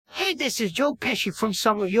Hi, this is Joe Pesci from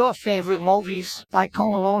some of your favorite movies, like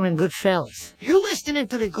Home Alone and Goodfellas. You're listening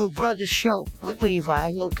to the Good Brothers Show with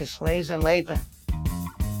Levi, Lucas, Lays, and Laban.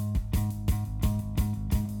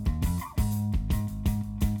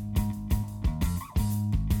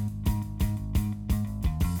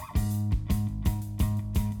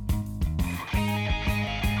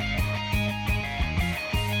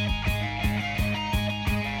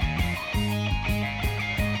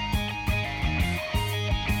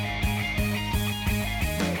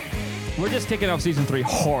 We're just kicking off season 3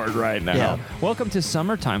 hard right now. Yeah. Welcome to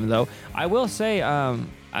summertime, though. I will say,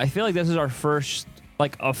 I feel like this is our first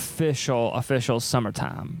official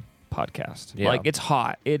summertime podcast. Yeah. Like, it's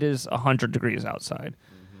hot. It is 100 degrees outside.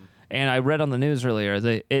 And I read on the news earlier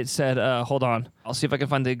that it said, hold on, I'll see if I can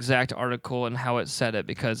find the exact article and how it said it,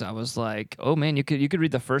 because I was like, oh man, you could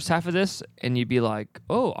read the first half of this and you'd be like,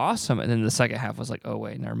 oh, awesome. And then the second half was like, oh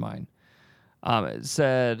wait, never mind. It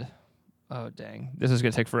said, oh dang, this is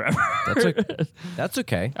gonna take forever. That's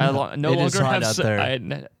okay. I no It is longer hot have out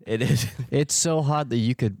there. It is. It's so hot that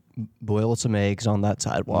you could boil some eggs on that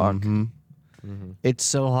sidewalk. Mm-hmm. It's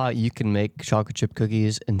so hot you can make chocolate chip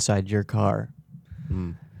cookies inside your car.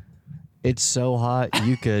 It's so hot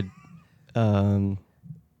you could Put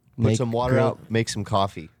make some water grill- out, make some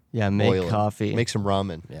coffee. Yeah, make boil it, coffee. Make some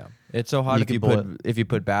ramen. Yeah. It's so hot You if you can boil put if you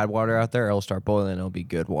put bad water out there, it'll start boiling. It'll be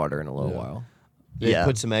good water in a little while. They Yeah.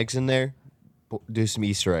 Put some eggs in there. Do some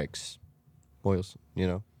Easter eggs. Boils,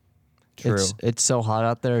 True. It's so hot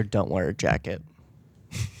out there. Don't wear a jacket.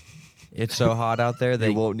 It's so hot out there They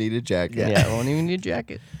that won't need a jacket. Yeah, won't even need a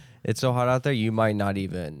jacket. it's so hot out there you might not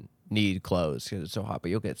even need clothes because it's so hot, but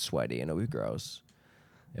you'll get sweaty and it'll be gross.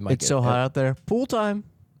 It's so hot out there. Pool time.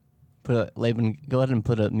 Laban, go ahead and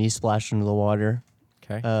put a me splash into the water.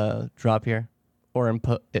 Okay. Drop here, or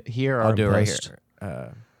here, or I'll in do it right post.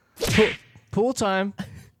 here. Pool time.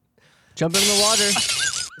 Jump in the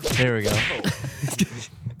water. There we go.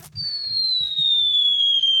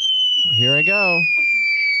 Here I go.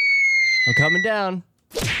 I'm coming down.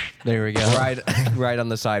 There we go. right on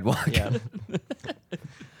the sidewalk. Yeah.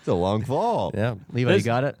 It's a long fall. Yeah. Levi, you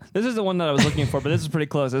got it? This is the one that I was looking for, but this is pretty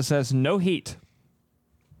close. It says no heat,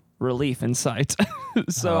 relief in sight.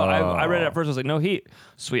 So I read it at first. I was like, no heat,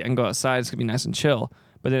 sweet. I can go outside. It's gonna be nice and chill.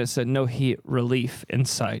 But then it said no heat, relief in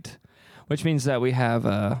sight, which means that we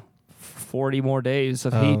have 40 more days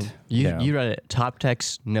of heat. You read it. Top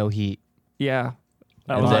text, no heat. Yeah.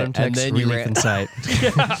 And bottom text, then you relief ran- in sight.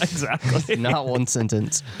 Yeah, exactly. Not one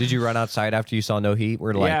sentence. Did you run outside after you saw no heat?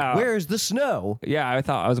 We're like, Yeah. where's the snow? Yeah, I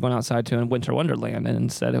thought I was going outside to Winter Wonderland, and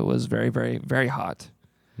instead it was very, very, very hot.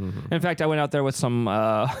 In fact, I went out there with some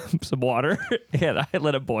water, and I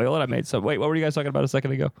let it boil, and I made some. Wait, what were you guys talking about a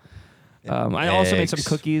second ago? I also made some Eggs.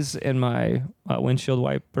 cookies in my windshield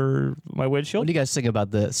wiper, my windshield. What do you guys think about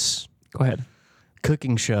this Go ahead.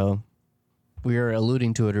 cooking show? We were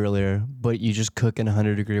alluding to it earlier, but you just cook in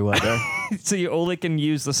 100-degree weather. So you only can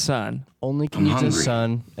use the sun. Only can use the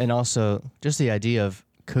sun, and also just the idea of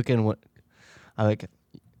cooking. What I like,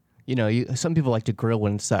 some people like to grill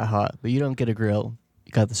when it's that hot, but you don't get a grill.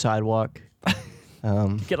 You got the sidewalk.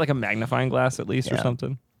 Get like a magnifying glass at least or Yeah.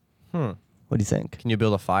 something. What do you think? Can you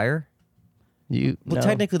build a fire? Well, Well,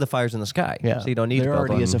 technically the fire's in the sky. yeah. So you don't need there to build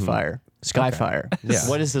already one. is a fire, sky Okay. fire. Yeah.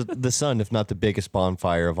 What is the sun if not the biggest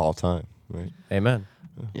bonfire of all time? Right. Amen.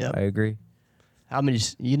 Yeah. I agree. How many?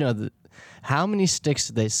 How many sticks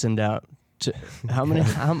did they send out? How many?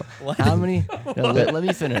 How many? No, let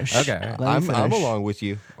me finish. Okay. Let me I'm finish. along with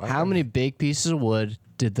you. How many big pieces of wood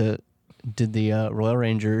did the Royal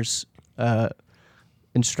Rangers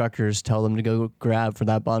instructors tell them to go grab for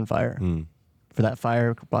that bonfire? For that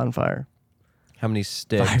bonfire. How many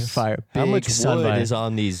sticks? Fire. How Big much sun wood fire. is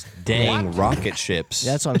on these dang rocket ships?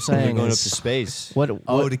 That's what I'm They're saying. going up is to space. What? Oh,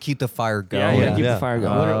 What, to keep the fire Yeah, going. you gotta keep Yeah. the fire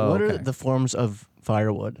going. what are okay. the forms of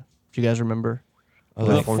firewood? Do you guys remember? Oh,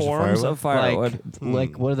 The forms forms of firewood.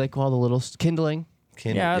 Like what do they call the little kindling?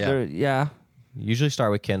 Yeah. Usually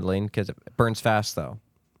start with kindling because it burns fast, though.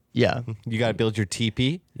 Yeah. You got to build your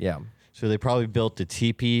teepee. Yeah. So they probably built the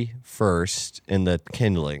teepee first and the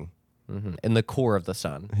kindling. In the core of the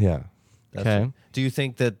sun. Yeah. Okay. Do you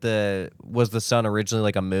think that was the sun originally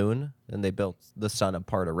like a moon, and they built the sun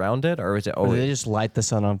apart around it, or is it Or always? they just light the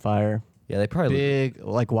sun on fire. Yeah, they probably. Big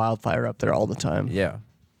like wildfire up there all the time. Yeah,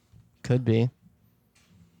 Could be.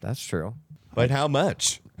 that's true. But how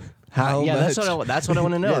much? That's much? that's what I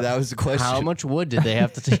want to know. Yeah, that was the question. How much wood did they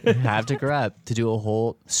have to have to grab to do a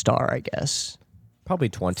whole star? I guess Probably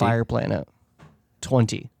 20. fire planet.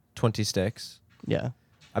 20. 20 sticks. Yeah.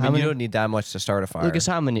 I How mean, many- you don't need that much to start a fire. Lucas,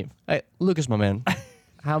 how many? Hey, Lucas, my man.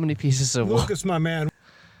 How many pieces of wood? Lucas, my man.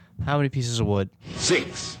 How many pieces of wood?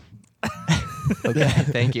 6. Okay,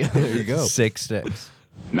 thank you. There you go. 6 sticks.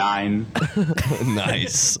 9.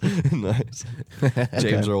 Nice. Nice.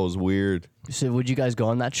 James Earl is weird. So would you guys go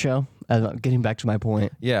on that show? Getting back to my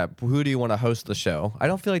point. Yeah, who do you want to host the show? I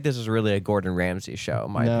don't feel like this is really a Gordon Ramsay show,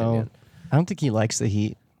 in my opinion. I don't think he likes the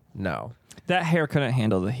heat. No, That hair couldn't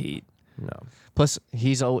handle the heat. no. Plus,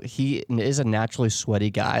 he is a naturally sweaty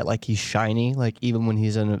guy. Like, he's shiny, like, even when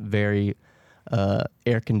he's in a very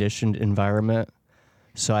air-conditioned environment.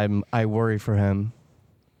 So I worry for him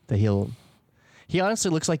that he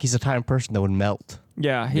honestly looks like he's the type of person that would melt.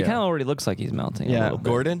 Yeah, he Yeah. kind of already looks like he's melting a Yeah. little bit.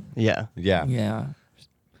 Gordon? Yeah. Yeah. Yeah.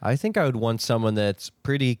 I think I would want someone that's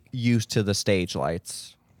pretty used to the stage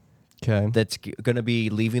lights, Okay. that's going to be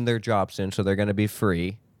leaving their job soon, so they're going to be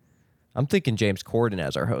free. I'm thinking James Corden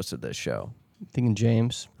as our host of this show. Thinking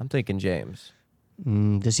James. I'm thinking James.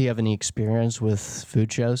 Does he have any experience with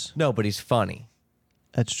food shows? No, but he's funny.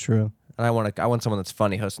 That's true. And I want someone that's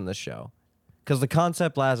funny hosting this show. Because the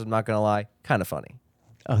concept, Laz, I'm not going to lie, kind of funny.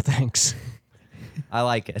 Oh, thanks. I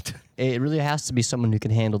like it. It really has to be someone who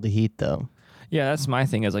can handle the heat, though. Yeah, that's my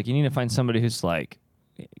thing. Is like you need to find somebody who's like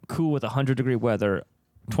cool with 100-degree weather,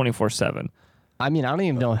 24/7. I mean, I don't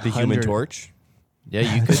even know. The Human Torch? Yeah,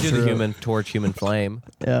 you could do the True. Human Torch, Human Flame.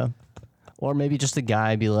 Yeah. Or maybe just a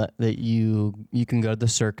guy that you can go to the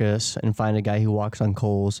circus and find a guy who walks on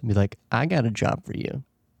coals and be like, I got a job for you.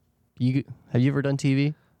 Have you ever done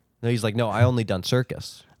TV? No, he's like, no, I only done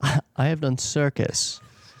circus. I have done circus.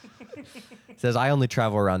 He says, I only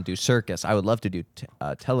travel around and do circus. I would love to do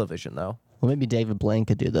television, though. Well, maybe David Blaine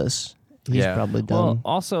could do this. He's Yeah. probably done. Well,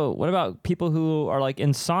 also, what about people who are like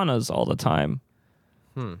in saunas all the time?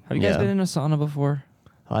 Have you guys Yeah. been in a sauna before?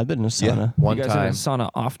 I've been in a sauna. One you guys time. in a sauna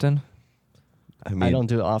often? I mean, I don't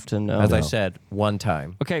do it often. No. As I No. said, one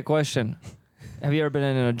time. Okay, question. Have you ever been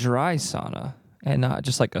in a dry sauna and not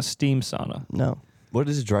just like a steam sauna? No. what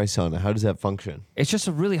is a dry sauna? How does that function? It's just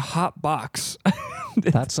a really hot box.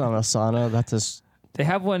 That's not a sauna. That's just. They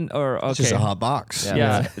have one, or okay. It's just a hot box.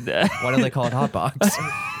 Yeah. Yeah. Why don't they call it hot box?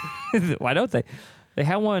 Why don't they? They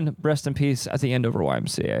had one, rest in peace, at the Andover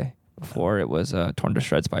YMCA before it was torn to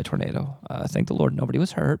shreds by a tornado. Thank the Lord nobody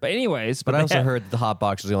was hurt. But anyways, But I they also had- heard that the hot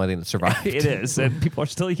box is the only thing that survived. it is, and people are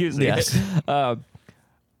still using Yes. it.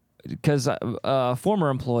 Because a former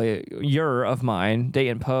employer of mine,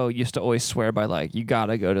 Dayton Poe, used to always swear by like, you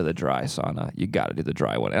gotta go to the dry sauna, you gotta do the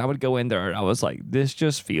dry one. And I would go in there and I was like, this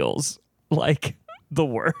just feels like the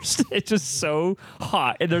worst. It's just so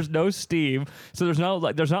hot and there's no steam, so there's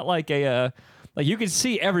not like a like you can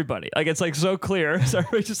see everybody, like it's like so clear. So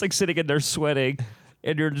everybody's just like sitting in there sweating,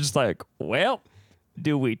 and you're just like, well,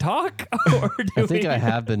 do we talk or do I think we? I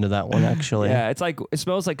have been to that one actually. Yeah, it's like it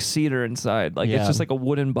smells like cedar inside. Like Yeah. it's just like a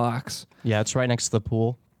wooden box. Yeah, it's right next to the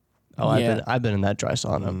pool. Oh, Yeah. I've been in that dry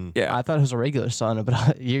sauna. Yeah. I thought it was a regular sauna,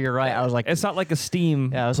 but you're right. I was like, It's not like a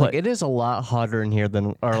steam. yeah, I was like, it is a lot hotter in here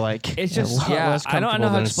than, or like, It's a just lot less I don't know comfortable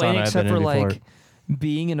how than to a explain sauna it I've except been for in before. like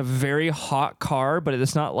being in a very hot car, but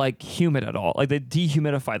it's not like humid at all. Like they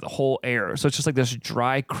dehumidify the whole air, so it's just like this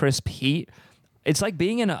dry, crisp heat. It's like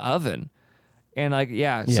being in an oven, and like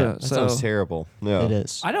Yeah, That sounds terrible. No. It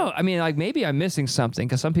is. I don't. I mean, like maybe I'm missing something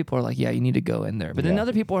because some people are like, "Yeah, you need to go in there," but then Yeah.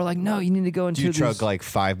 other people are like, "No, you need to go into Do you these." chug like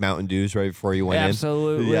 5 Mountain Dews right before you went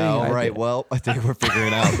Absolutely. in? Yeah, all I right. did. Well, I think we're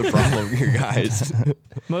figuring out the problem here, guys.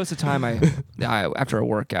 Most of the time, I after a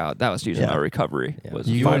workout, that was usually Yeah. my recovery. Was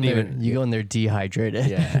You You go in wouldn't there, even- you go in there dehydrated.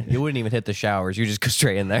 Yeah, you wouldn't even hit the showers. You just go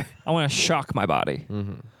straight in there. I want to shock my body.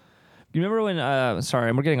 Mm-hmm. You remember when?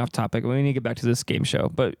 Sorry, we're getting off topic. We need to get back to this game show.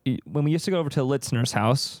 But when we used to go over to Litzner's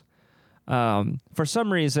house, for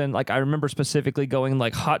some reason, like I remember specifically going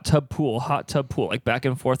like hot tub pool, like back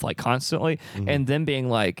and forth, like constantly, Mm-hmm. and then being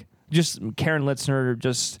like, just Karen Litzner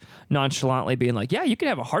just nonchalantly being like, "Yeah, you can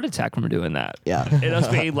have a heart attack from doing that." Yeah. And us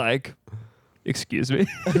being like, "Excuse me,"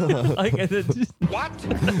 like, and then just, What?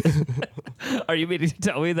 are you meaning to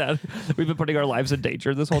tell me that we've been putting our lives in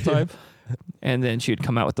danger this whole time? And then she'd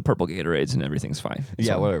come out with the purple Gatorades and everything's fine.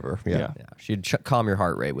 Yeah, So, whatever. Yeah. Yeah, she'd calm your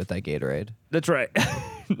heart rate with that Gatorade. That's right.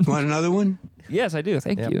 Want another one? Yes, I do.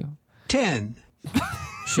 Thank Yep. you. 10.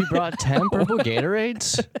 She brought 10 purple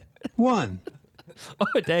Gatorades? 1.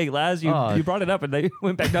 Oh, dang, Laz, you brought it up and they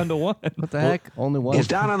went back down to one. What the heck? Only one. Is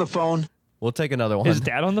Don on the phone? We'll take another one. Is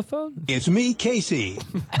Dad on the phone? It's me, Casey.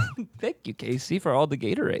 Thank you, Casey, for all the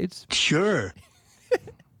Gatorades. Sure.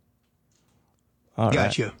 All right.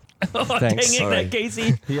 Gotcha. Oh, Thanks. dang it, Sorry. that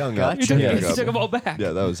Casey. He hung up. Gotcha. He hung Casey up. took them all back.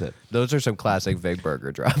 Yeah, that was it. Those are some classic Vig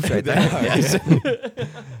Burger drops right there. Yes.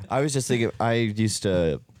 I was just thinking, I used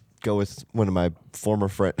to go with one of my former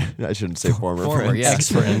friend. I shouldn't say former friends. yeah.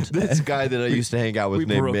 Ex-friend. This guy that I used to hang out with We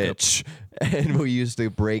named broke up. Mitch. And we used to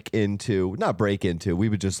we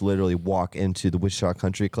would just literally walk into the Wichita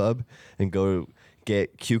Country Club and go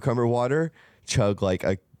get cucumber water, chug like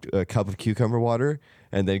a cup of cucumber water,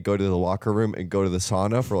 and then go to the locker room and go to the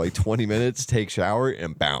sauna for like 20 minutes, take shower,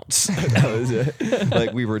 and bounce. That was it.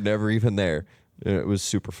 Like we were never even there. It was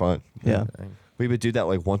super fun. Yeah. We would do that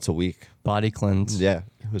like once a week. Body cleanse. Yeah,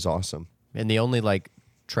 it was awesome. And the only like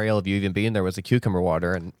trail of you even being there was the cucumber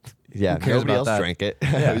water, and Yeah, who cares nobody about else that? drank it.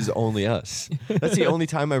 It was only us. That's the only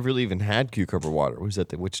time I've really even had cucumber water was at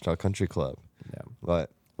the Wichita Country Club. Yeah. But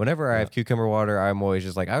Whenever I have cucumber water, I'm always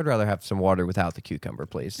just like, I would rather have some water without the cucumber,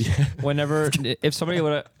 please. Whenever, if somebody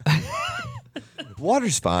would have,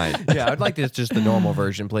 water's fine. Yeah, I'd like this just the normal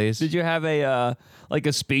version, please. did you have a like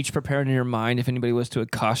a speech prepared in your mind if anybody was to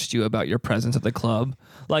accost you about your presence at the club?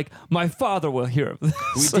 Like, my father will hear of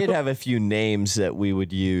this. We did have a few names that we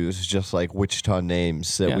would use, just like Wichita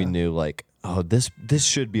names that we Yeah. knew, like, oh, this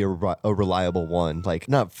should be a reliable one. Like,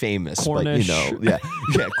 not famous, Cornish. but, yeah,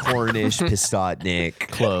 Cornish, Pistotnik,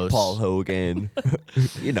 Close. Paul Hogan,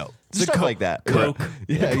 stuff like that. Coke.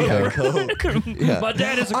 Yeah, Coke. Yeah. My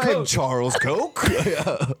dad is a I'm coach. Charles Coke.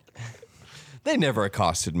 Yeah. They never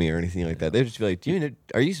accosted me or anything like that. They'd just be like,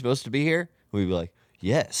 are you supposed to be here? We'd be like,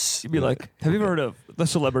 yes. You'd be like, have you ever heard of the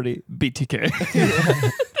celebrity BTK?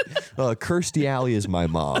 Kirstie Alley is my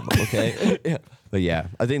mom, okay? Yeah. But yeah,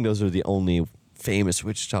 I think those are the only famous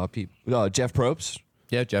Wichita people. Jeff Probst.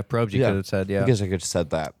 Yeah, Jeff Probst, you could have said, yeah. I guess I could have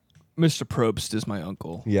said that. Mr. Probst is my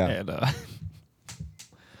uncle. Yeah. And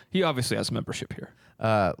he obviously has membership here.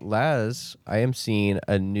 Laz, I am seeing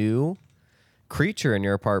a new creature in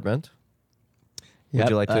your apartment. Would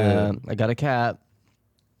you like to? I got a cat.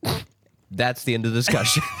 That's the end of the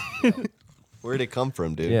discussion. Where did it come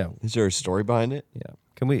from, dude? Yeah. Is there a story behind it? Yeah.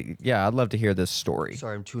 Can we? Yeah, I'd love to hear this story.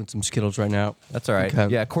 Sorry, I'm chewing some Skittles right now. That's all right.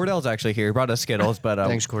 Okay. Yeah, Cordell's actually here. He brought us Skittles, but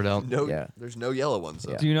Thanks, Cordell. No, Yeah. there's no yellow ones,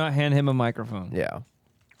 though. Yeah. Do not hand him a microphone. yeah.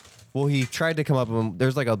 Well, he tried to come up, and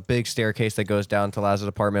there's like a big staircase that goes down to Laz's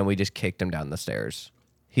apartment. We just kicked him down the stairs.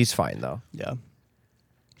 He's fine though. Yeah.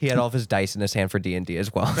 He had all of his dice in his hand for D&D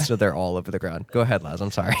as well, so they're all over the ground. Go ahead, Laz. I'm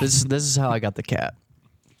sorry. This is how I got the cat.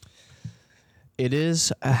 It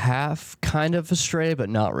is a half kind of a stray, but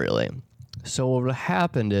not really. So what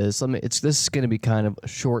happened is, this is going to be kind of a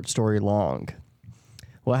short story long.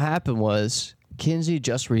 What happened was Kinsey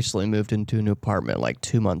just recently moved into a new apartment like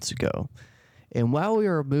 2 months ago, and while we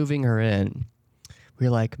were moving her in, we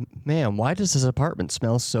were like, "Man, why does this apartment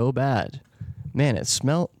smell so bad? Man,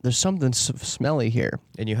 there's something smelly here."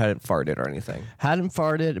 And you hadn't farted or anything. Hadn't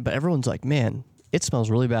farted, but everyone's like, "Man, it smells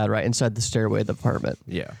really bad right inside the stairway of the apartment."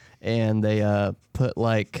 Yeah. And they put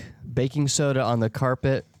like baking soda on the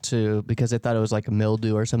carpet because they thought it was like a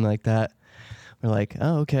mildew or something like that. We're like,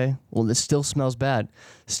 "Oh, okay. Well, this still smells bad."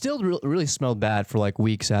 Still really smelled bad for like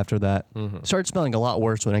weeks after that. Started smelling a lot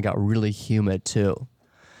worse when it got really humid too.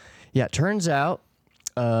 Yeah, it turns out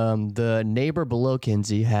the neighbor below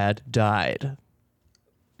Kinsey had died.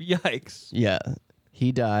 Yikes. Yeah,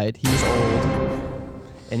 he died. He was old,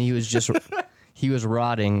 and he was just he was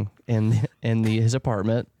rotting in his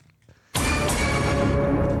apartment.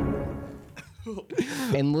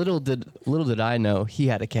 And little did I know he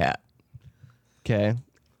had a cat. Okay,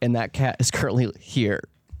 and that cat is currently here.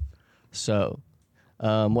 So,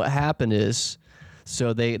 what happened is,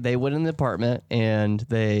 so they went in the apartment and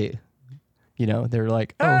they were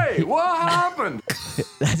like, "Oh, Hey, what happened?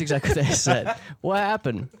 that's exactly what they said. What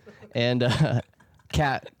happened?" And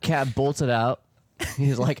cat bolted out.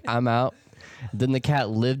 He's like, "I'm out." Then the cat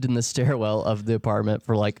lived in the stairwell of the apartment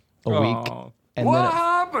for like a week. Oh. And What then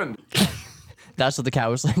happened? that's what the cat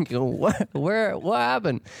was like. What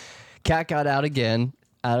happened? Cat got out again,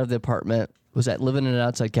 out of the apartment. Was living in an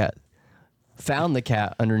outside cat. Found the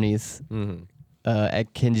cat underneath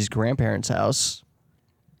at Kinsey's grandparents' house.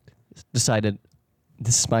 Decided,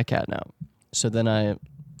 this is my cat now. So then I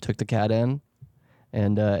took the cat in,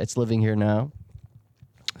 and it's living here now.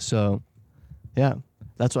 So, yeah,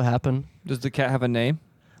 that's what happened. Does the cat have a name?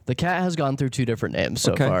 The cat has gone through 2 different names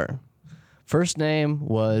so Okay. far. First name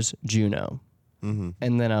was Juno.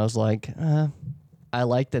 And then I was like, I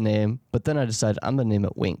like the name, but then I decided I'm going to name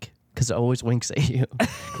it Wink because it always winks at you.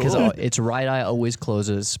 Because its right eye always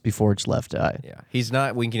closes before its left eye. Yeah. He's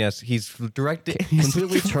not winking at us. He's directing.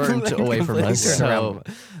 Completely turned away from us. So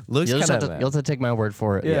Looks you'll just, kind you'll have to take my word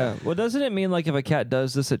for it. Yeah. Well, doesn't it mean like if a cat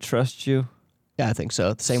does this, it trusts you? Yeah, I think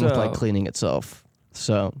so. Same with like So- cleaning itself.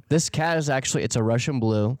 So this cat is actually, it's a Russian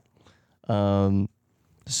blue.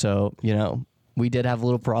 So, we did have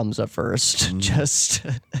little problems at first. Just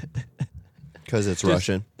Because it's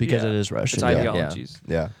Russian. because Yeah. it is Russian. It's yeah. ideologies.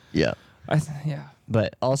 Yeah. Yeah. Yeah.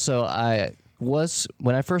 But also,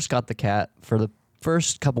 when I first got the cat for the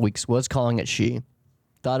first couple weeks, was calling it she.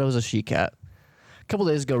 Thought it was a she cat. A couple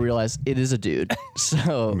days ago, realized it is a dude.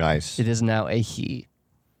 So Nice. it is now a he.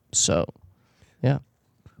 So, yeah.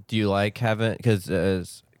 Do you like having, because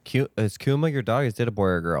is Kuma your dog? Is it a boy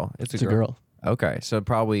or a girl? It's a girl. Okay, so you're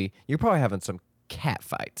probably having some cat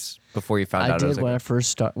fights before you found I out it was did a when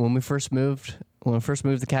girl. when we first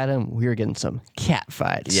moved the cat in. We were getting some cat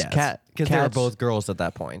fights. Yes, because they were cats- both girls at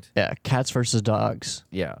that point. Yeah, cats versus dogs.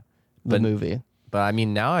 Yeah, The movie. But I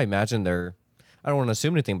mean, now I imagine I don't want to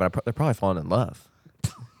assume anything, but they're probably falling in love.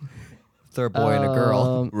 If they're a boy and a girl.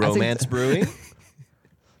 I think Romance brewing?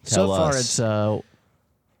 so Tell far, us. it's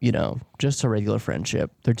just a regular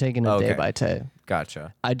friendship. They're taking it day Okay. by day.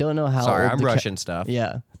 Gotcha. I don't know how. Sorry, old I'm the Russian stuff.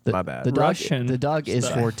 Yeah, My bad. The dog, Russian the dog is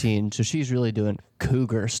stuff. 14, so she's really doing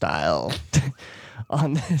cougar style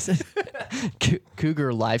on this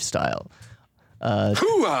cougar lifestyle.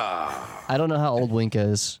 I don't know how old Wink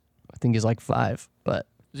is. I think he's like 5, but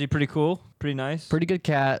Is he pretty cool? Pretty nice? pretty good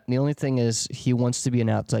cat. The only thing is he wants to be an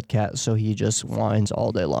outside cat, so he just whines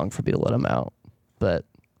all day long for me to let him out. But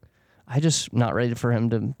I just not ready for him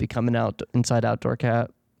to become an inside outdoor cat.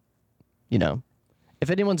 You know, if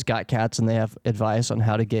anyone's got cats and they have advice on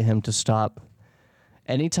how to get him to stop,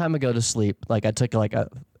 anytime I go to sleep, like I took like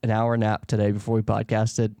an hour nap today before we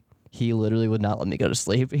podcasted. He literally would not let me go to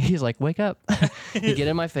sleep. He's like, "Wake up!" He'd get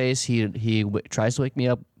in my face. He tries to wake me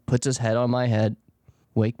up, puts his head on my head,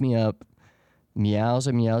 wake me up, meows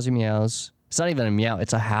and meows and meows. It's not even a meow;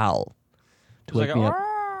 it's a howl to It's wake like me a up.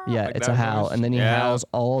 Yeah, like it's that a howl, noise? and then he Yeah. howls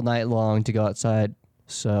all night long to go outside.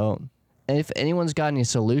 So, if anyone's got any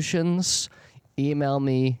solutions, email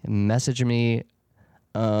me, message me.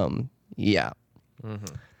 Yeah.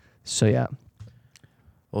 So yeah,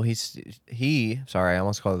 Well, sorry, I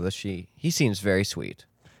almost called it the she. He seems very sweet,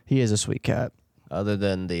 he is a sweet cat. other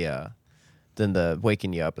than the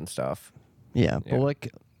waking you up and stuff. Yeah, Yeah. but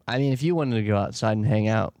I mean, if you wanted to go outside and hang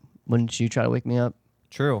out, wouldn't you try to wake me up?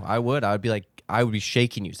 True, I would. I would be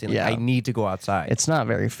shaking you, saying, Yeah. like, I need to go outside. It's not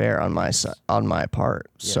very fair on my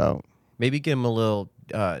part. So Maybe give him a little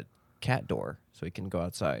cat door so he can go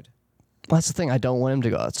outside. that's the thing. I don't want him to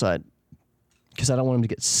go outside because I don't want him to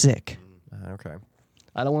get sick. Okay.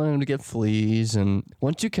 I don't want him to get fleas. And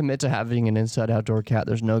once you commit to having an inside outdoor cat,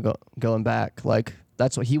 there's no going back. Like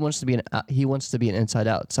that's what he wants to be. He wants to be an inside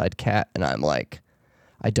outside cat, and I'm like,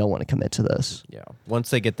 I don't want to commit to this. Yeah. Once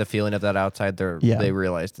they get the feeling of that outside, Yeah. they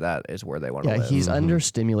realize that is where they want to Yeah, live. he's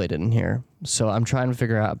understimulated in here. So I'm trying to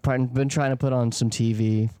figure out. Been trying to put on some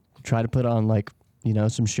TV. Try to put on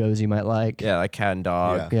some shows he might like. Yeah, like cat and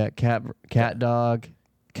dog. Yeah, cat dog,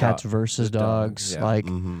 cats versus the dogs, dogs. yeah.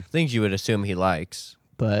 Like, Things you would assume he likes.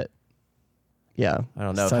 but yeah, I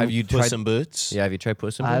don't know. Some- Have you Puss tried? in Boots? Yeah, have you tried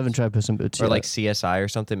Puss in Boots? I haven't tried Puss in Boots Or yet. like CSI or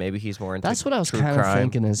something. Maybe he's more into. That's what I was true kind of crime.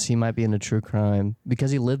 thinking is he might be into true crime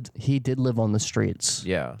because he did live on the streets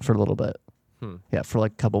Yeah. for a little bit. Hmm. Yeah, for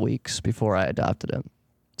like a couple weeks before I adopted him.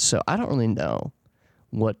 So I don't really know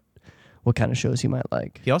what kind of shows he might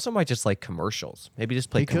like. He also might just like commercials. Maybe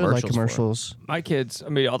just play He could commercials. like commercials. My kids, I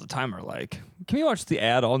mean, all the time are like, "Can we watch the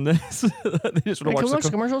ad on this?" They just Hey, want can we to watch watch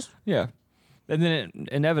the commercials? Yeah, and then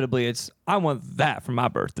inevitably it's, "I want that for my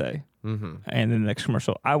birthday," and then the next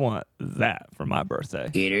commercial, "I want that for my birthday."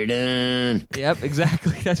 Get her done. Yep,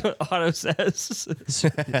 exactly. That's what Otto says.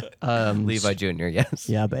 Levi Jr. Yes.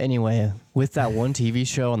 Yeah, but anyway, with that one TV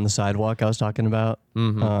show on the sidewalk I was talking about,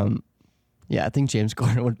 yeah, I think James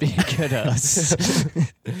Gordon would be a good host.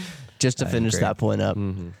 Just to finish that point up.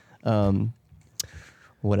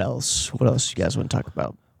 What else? What else you guys want to talk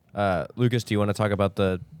about? Lucas, do you want to talk about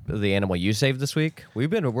the animal you saved this week? We're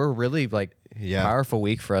really like Yeah. powerful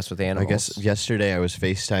week for us with I animals. guess yesterday I was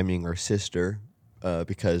FaceTiming our sister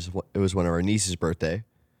because it was one of our niece's birthday.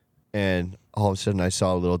 And all of a sudden I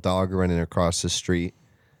saw a little dog running across the street.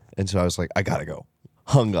 And so I was like, I got to go.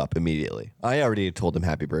 Hung up immediately. I already had told him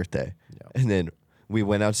happy birthday. And then we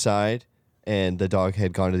went outside and the dog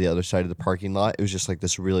had gone to the other side of the parking lot. It was just like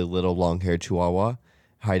this really little long-haired chihuahua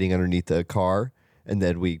hiding underneath the car. And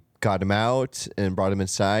then we got him out and brought him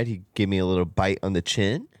inside. He gave me a little bite on the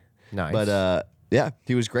chin. Nice. But yeah,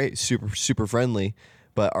 he was great, super friendly.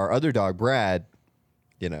 But our other dog, Brad,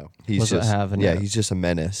 he's Wasn't just having it. he's just a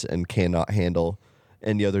menace and cannot handle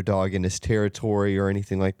any other dog in his territory or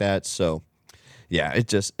anything like that. So yeah,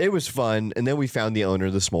 it was fun. And then we found the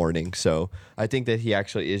owner this morning. So I think that he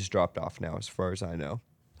actually is dropped off now, as far as I know.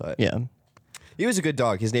 But Yeah. he was a good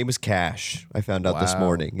dog. His name was Cash. I found out this Wow.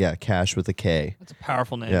 morning. Yeah, Cash with a K. That's a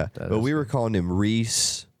powerful name. Yeah, That but is we were calling him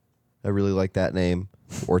Reese. I really like that name.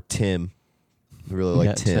 Or Tim. I really like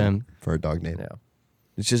got Tim, Tim. for a dog name. Yeah.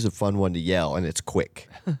 It's just a fun one to yell, and it's quick.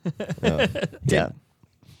 Yeah.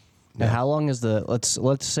 Now, how long is the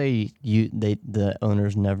let's say the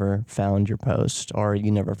owners never found your post or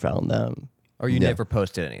you never found them. Or you Yeah. never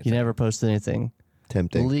posted anything. You never posted anything.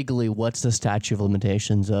 Tempting. Legally, what's the statute of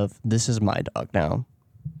limitations of this is my dog now?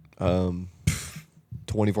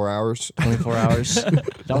 24 hours. 24 hours.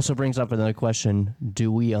 It also brings up another question.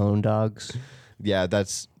 Do we own dogs? Yeah,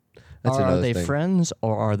 that's Are another they thing. friends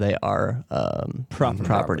or are they our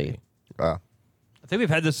property? Ah, I think we've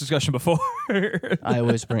had this discussion before. I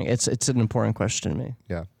always bring it's an important question to me.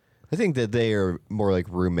 yeah. I think that they are more like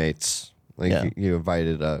roommates. Like Yeah. you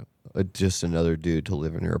invited just another dude to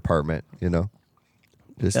live in your apartment, you know?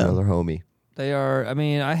 Just Yeah. another homie. They are. I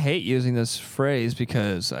mean, I hate using this phrase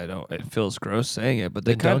because I don't. It feels gross saying it, but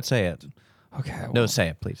they Then kind don't say it. Okay. No, well, say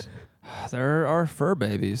it, please. there are fur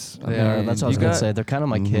babies. I They are. mean, That's what I was you gonna got- say. They're kind of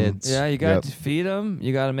my kids. Yeah, you got Yep. to feed them.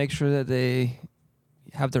 You got to make sure that they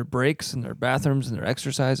have their breaks and their bathrooms and their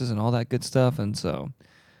exercises and all that good stuff. And so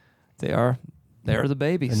they're the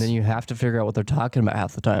babies. And then you have to figure out what they're talking about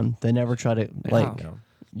half the time. They never try to like. Yeah.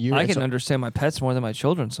 You're, I it's- can understand my pets more than my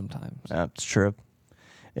children sometimes. That's true.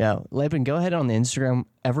 Yeah, Laban, go ahead on the Instagram.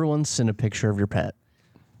 Everyone send a picture of your pet.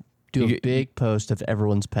 Do a You- big post of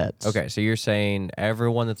everyone's pets. Okay, so you're saying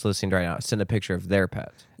everyone that's listening right now send a picture of their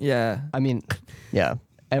pet. Yeah. I mean, yeah.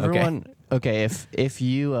 Everyone. Okay, if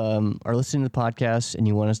you are listening to the podcast and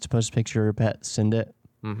you want us to post a picture of your pet, send it.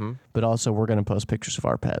 Mm-hmm. But also, we're gonna post pictures of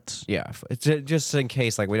our pets. Yeah, it's just in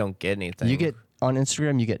case like we don't get anything. You get on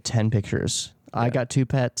Instagram. You get 10 pictures. I got 2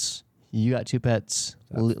 pets. You got 2 pets.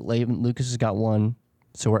 Lucas has got 1.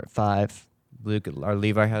 So we're at 5, Luke or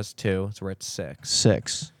Levi has 2, so we're at 6.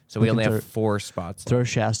 6. So we can only throw, have 4 spots. throw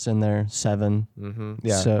Shasta in there. 7. Mm-hmm.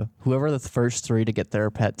 Yeah. So whoever the first 3 to get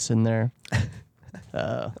their pets in there,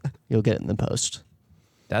 you'll get it in the post.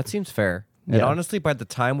 That seems fair. And Yeah. honestly, by the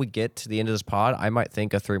time we get to the end of this pod, I might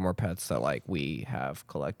think of 3 more pets that like we have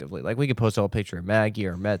collectively. Like we could post a whole picture of Maggie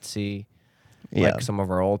or Metzi, Yeah. like some of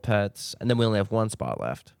our old pets, and then we only have 1 spot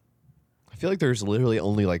left. I feel like there's literally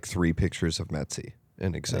only like 3 pictures of Metzi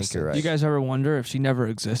in existence. you're right. You guys ever wonder if she never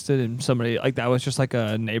existed and somebody like that was just like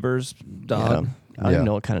a neighbor's dog? I didn't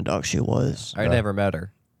know what kind of dog she was. I never met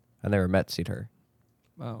her. I never Metzi'd her.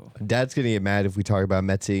 Oh. Dad's gonna get mad if we talk about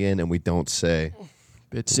Metzi again and we don't say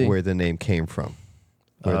Bitsy. where the name came from.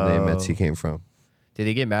 Where the name Oh. Metzi came from. Did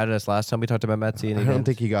he get mad at us last time we talked about Metzi? And I don't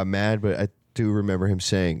think he got mad, but I do remember him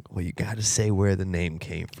saying, "Well, you got to say where the name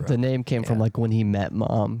came from." The name came from like when he met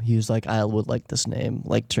Mom. He was like, I would like this name,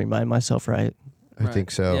 like to remind myself, right? I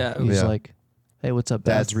think so. Yeah. He's like, hey, what's up,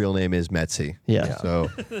 Dad's Beth? real name is Metzi. Yeah.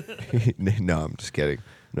 So, no, I'm just kidding.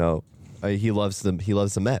 No, he loves them. He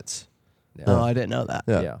loves the Mets. Oh, I didn't know that.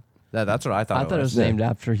 Yeah. Yeah. That's what I thought. I thought it was named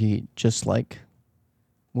after he just like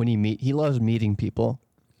when he loves meeting people.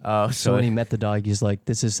 Oh, So when he met the dog, he's like,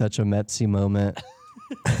 this is such a Metsy moment.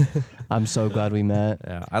 I'm so glad we met.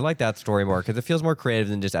 yeah, I like that story more because it feels more creative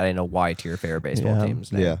than just adding a Y to your favorite baseball Yeah.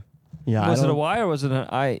 team's name. Yeah. Yeah, Was I it a don't Y or was it an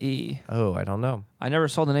IE? Oh, I don't know. I never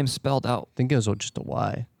saw the name spelled out. think it was just a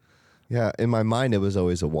Y. Yeah. In my mind, it was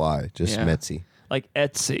always a Y, just Yeah. Metzi. Like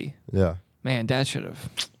Etsy. Yeah. Man, Dad should have.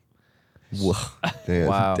 Whoa. Yeah,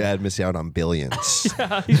 Wow. Dad missed out on billions.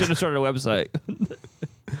 He should have started a website.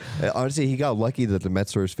 Honestly, he got lucky that the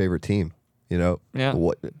Mets were his favorite team. You know. Yeah.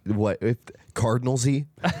 What if Cardinalsy?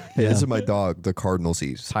 Hey, this is my dog, the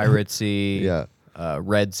Cardinalsies. Piratesy. Yeah.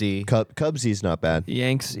 Redsy. Cubsy's not bad.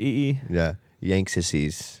 Yanks EE. Yeah.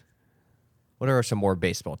 Yanksies. What are some more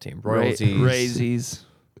baseball teams? Ra- Royalties. Raisies.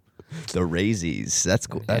 The Raisies. That's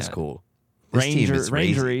cool. That's Yeah. cool. This team Ranger, is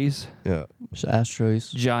Raisy. Rangeries. Yeah. Just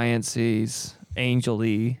Astros. Giantsies. Angel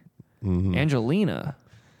E. Mm-hmm. Angelina.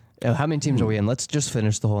 How many teams are we in? Let's just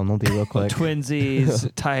finish the whole and we'll be real quick.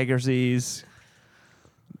 Twinsies. Tigersies.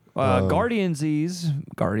 Guardiansies.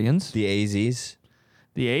 Guardians. The AZs.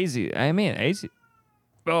 The AZ. I mean, AZ.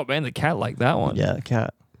 Oh, man, the cat liked that one. Yeah,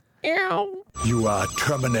 cat. You are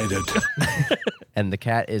terminated. And the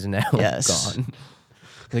cat is now Yes. gone.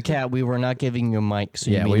 The cat, we were not giving you a mic,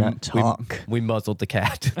 so you may not talk. We muzzled the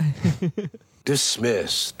cat.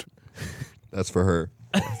 Dismissed. That's for her.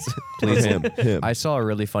 Please him. I saw a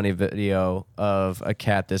really funny video of a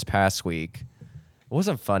cat this past week. It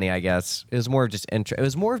wasn't funny, I guess. It was more of just it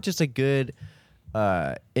was more of just a good,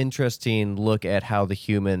 interesting look at how the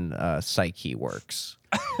human psyche works.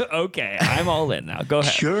 Okay, I'm all in now. Go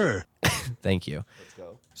ahead. Sure. Thank you. Let's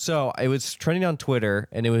go. So it was trending on Twitter,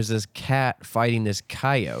 and it was this cat fighting this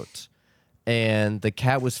coyote, and the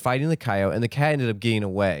cat was fighting the coyote, and the cat ended up getting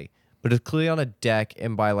away, but it's clearly on a deck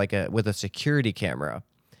and by with a security camera,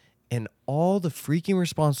 and all the freaking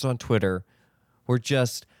responses on Twitter were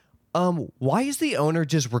just, why is the owner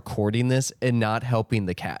just recording this and not helping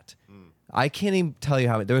the cat? I can't even tell you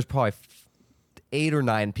how many. There was probably 8 or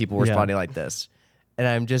 9 people responding like this. And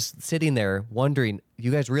I'm just sitting there wondering,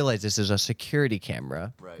 you guys realize this is a security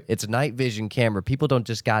camera. Right. It's a night vision camera. People don't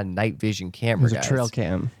just got a night vision camera, It was guys. a trail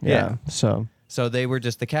cam. Yeah. So They were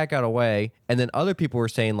just, the cat got away. And then other people were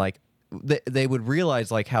saying, like, they would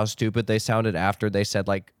realize, like, how stupid they sounded after they said,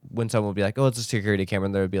 like, when someone would be like, oh, it's a security camera.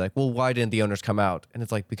 And they would be like, well, why didn't the owners come out? And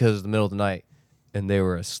it's like, because it's the middle of the night and they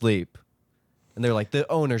were asleep. And they're like, the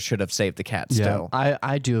owner should have saved the cat still.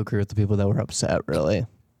 I do agree with the people that were upset, really.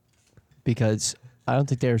 Because I don't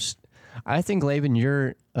think there's... I think, Laban,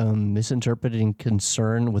 you're misinterpreting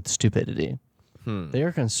concern with stupidity. They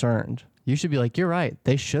are concerned. You should be like, you're right.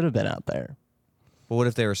 They should have been out there. But what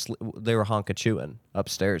if they were honka chewing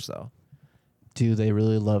upstairs though? Do they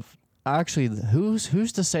really love... Actually,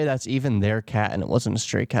 who's to say that's even their cat and it wasn't a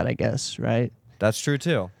stray cat, I guess, right? That's true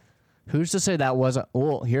too. Who's to say that wasn't...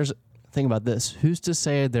 Well, here's the thing about this. Who's to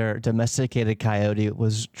say their domesticated coyote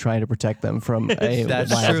was trying to protect them from a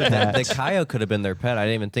That's wild true. cat? The coyote could have been their pet. I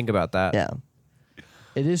didn't even think about that. Yeah.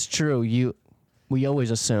 It is true. We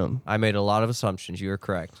always assume. I made a lot of assumptions. You are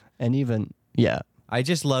correct. And even, yeah. I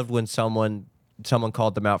just loved when someone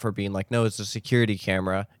called them out for being like, no, it's a security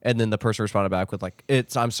camera. And then the person responded back with like,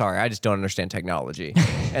 I'm sorry, I just don't understand technology.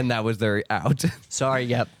 And that was their out. Sorry,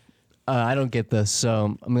 yep. I don't get this,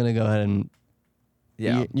 so I'm going to go ahead and...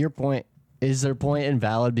 Yeah. Your point, is their point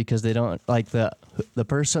invalid because they don't, like the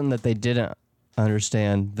person that they didn't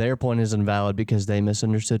understand, their point is invalid because they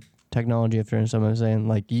misunderstood technology, if you understand what I'm saying?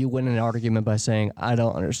 Like, you win an argument by saying, I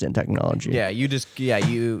don't understand technology. Yeah,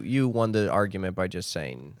 you won the argument by just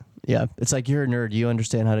saying... Yeah, it's like, you're a nerd, you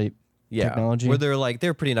understand how to... Technology. Where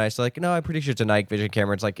they're pretty nice. They're like, no, I'm pretty sure it's a night vision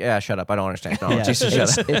camera. It's like, yeah, shut up. I don't understand Yeah, technology. So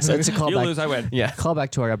shut up. it's a You callback. lose, I win. Yeah. Callback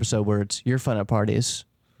to our episode where it's, you're fun at parties.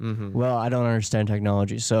 Well, I don't understand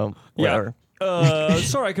technology, so whatever.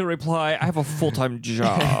 Sorry, I couldn't reply. I have a full-time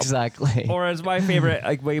job. Exactly. Or as my favorite,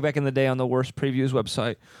 like way back in the day on the Worst Previews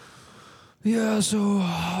website. Yeah, so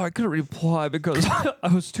I couldn't reply because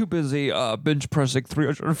I was too busy bench pressing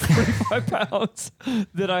 345 pounds.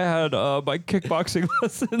 Then I had my kickboxing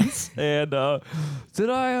lessons, and then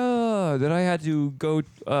I had to go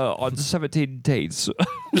on 17 dates.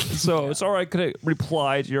 So sorry I couldn't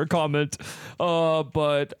reply to your comment,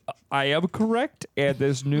 but I am correct, and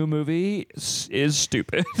this new movie is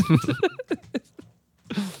stupid.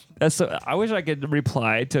 I wish I could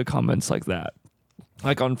reply to comments like that.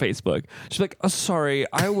 Like on Facebook. She's like, oh, sorry,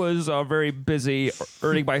 I was very busy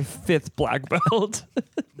earning my 5th black belt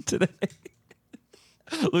today.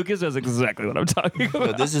 Lucas knows exactly what I'm talking about.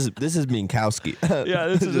 No, this is Minkowski. Yeah,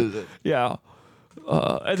 this is yeah.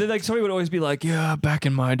 And then like somebody would always be like, yeah, back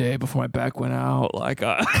in my day before my back went out, like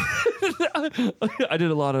I did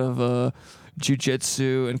a lot of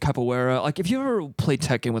jiu-jitsu and capoeira. Like if you ever play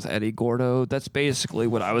Tekken with Eddie Gordo, that's basically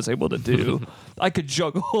what I was able to do. I could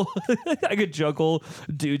juggle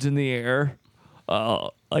dudes in the air.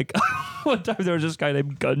 Like one time there was this guy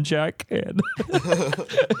named Gunjack, and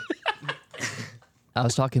I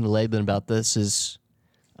was talking to Laban about this. Is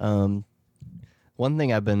one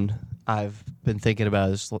thing I've been thinking about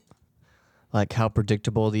is like how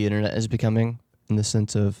predictable the internet is becoming, in the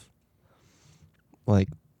sense of like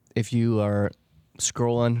if you are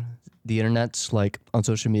scrolling the internets like on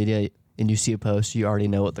social media and you see a post, you already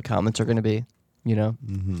know what the comments are going to be, you know,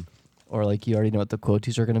 or like you already know what the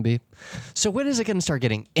quotes are going to be. So when is it going to start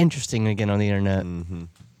getting interesting again on the internet?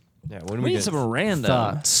 Yeah, when we need get- some random.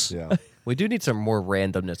 Thoughts? Yeah. we do need some more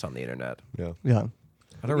randomness on the internet. Yeah. Yeah.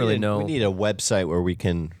 I don't really know. We need a website where we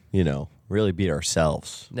can, really beat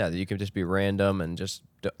ourselves. Yeah, that you can just be random and just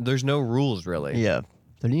there's no rules really. Yeah.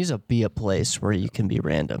 There needs to be a place where you can be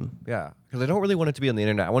random. Yeah, because I don't really want it to be on the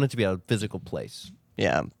internet. I want it to be a physical place.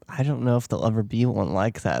 Yeah. I don't know if there'll ever be one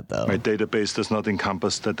like that, though. My database does not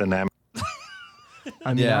encompass the dynamic.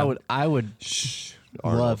 I mean, Yeah. I would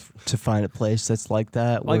love to find a place that's like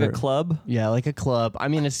that. Like a where- club. Yeah, like a club. I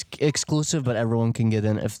mean, it's exclusive, but everyone can get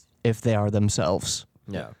in if they are themselves.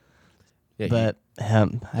 Yeah. Yeah. But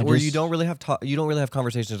where you don't really have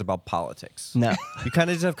conversations about politics. No, You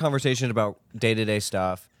kind of just have conversations about day-to-day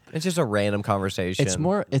stuff. It's just a random conversation.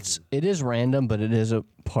 it is random, but it is a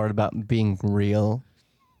part about being real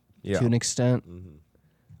to an extent.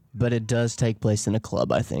 But it does take place in a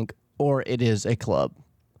club, I think, or it is a club.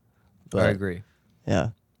 But, I agree. Yeah,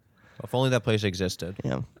 If only that place existed.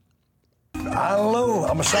 yeah. I don't know.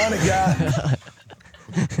 I'm a Sonic guy.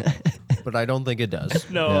 But I don't think it does.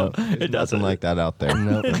 No, it Nothing doesn't. like that out there.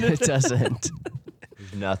 No, it doesn't.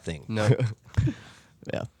 There's nothing. No.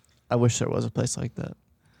 Yeah, I wish there was a place like that.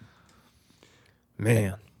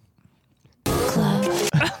 Man.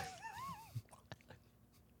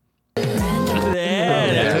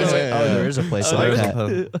 There is a place like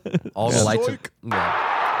that. All the lights. Yeah.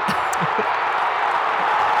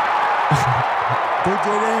 They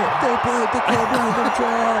did it. They played the Club Random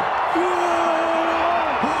Draft.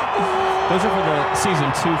 Those are for the season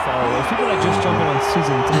 2 followers. People that just jumped in on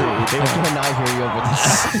season 3. I cannot hear you over this.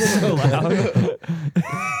 They were so loud.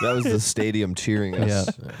 That was the stadium cheering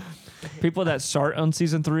us. Yeah. People that start on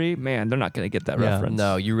season 3, man, they're not going to get that Yeah. reference.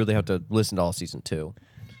 No, you really have to listen to all season 2.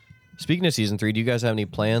 Speaking of season 3, do you guys have any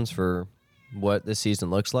plans for what this season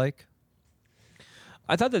looks like?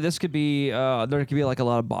 I thought that this could be, there could be like a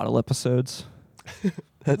lot of bottle episodes.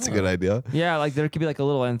 That's a good idea. Yeah, like there could be like a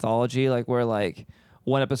little anthology, like where like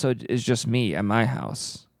one episode is just me at my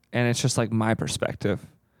house, and it's just like my perspective.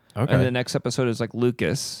 Okay. And the next episode is like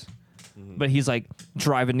Lucas, but he's like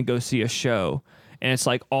driving to go see a show, and it's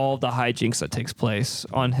like all the hijinks that takes place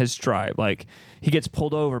on his drive. Like he gets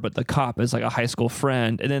pulled over, but the cop is like a high school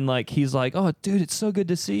friend, and then like he's like, "Oh, dude, it's so good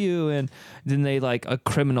to see you," and then they like a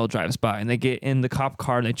criminal drives by, and they get in the cop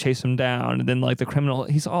car and they chase him down, and then like the criminal,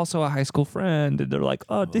 he's also a high school friend, and they're like,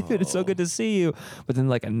 "Oh, dude, it's so good to see you," but then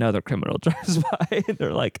like another criminal drives by, and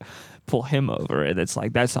they're like, pull him over, and it's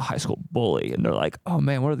like that's a high school bully, and they're like, "Oh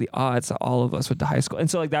man, what are the odds that all of us went to high school?" And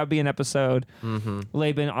so like that would be an episode.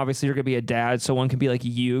 Laban, obviously you're gonna be a dad, so one can be like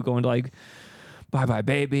you going to like Bye Bye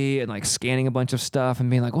Baby and like scanning a bunch of stuff and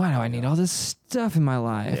being like, why do I need all this stuff in my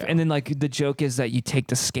life? Yeah. And then like the joke is that you take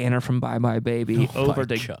the scanner from Bye Bye Baby over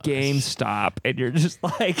to gosh. GameStop, and you're just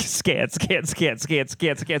like scan.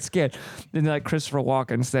 Then like Christopher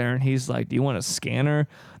Walken's there, and he's like, do you want a scanner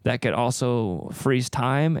that could also freeze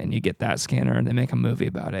time? And you get that scanner, and they make a movie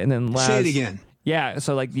about it. And then Laz, Say it again. yeah,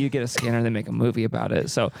 so like you get a scanner and they make a movie about it.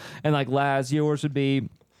 So, and like Laz, yours would be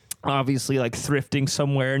obviously like thrifting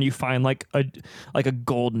somewhere and you find like a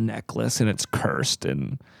gold necklace and it's cursed,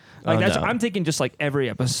 and like Oh, that's no. I'm thinking just like every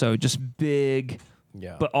episode just big,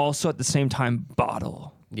 Yeah. but also at the same time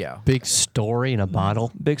bottle. Yeah. Big story in a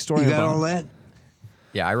bottle. Big story You and got bottle. all that?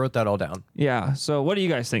 Yeah, I wrote that all down. Yeah. So what do you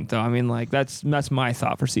guys think though? I mean, like that's my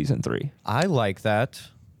thought for season 3. I like that.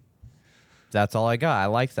 That's all I got. I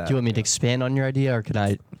like that. Do you want me to expand on your idea, or can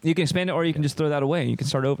I? You can expand it, or you can just throw that away and you can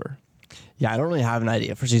start over. Yeah, I don't really have an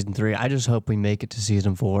idea for season 3. I just hope we make it to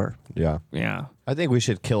season 4. Yeah. Yeah. I think we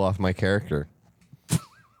should kill off my character. I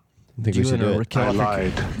think Do we you should do wanna it. kill I off your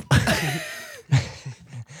lied.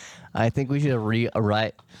 I think we should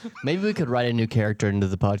rewrite. Maybe we could write a new character into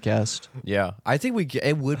the podcast. Yeah, I think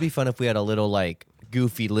it would be fun if we had a little like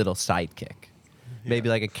goofy little sidekick, maybe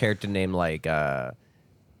like a character named like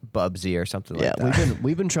Bubsy or something Yeah, like that.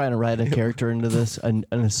 we've been trying to write a character into this, a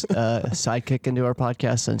sidekick into our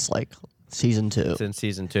podcast since like season 2. Since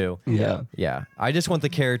season 2. Yeah. Yeah, I just want the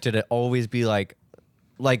character to always be like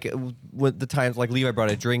with the times like Levi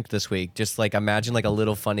brought a drink this week. Just like imagine like a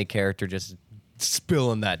little funny character just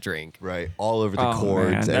spilling that drink. Right. All over the Oh,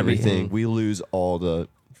 cords, man, that'd be- everything. We lose all the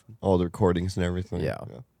recordings and everything. Yeah.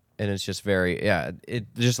 And it's just very there's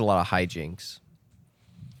just a lot of hijinks.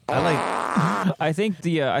 I think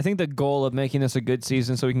the goal of making this a good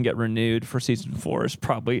season so we can get renewed for season 4 is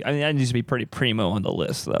probably, I mean, that needs to be pretty primo on the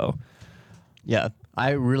list though. Yeah,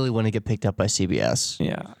 I really want to get picked up by CBS.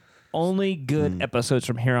 Yeah. Only good episodes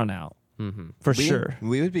from here on out. For sure.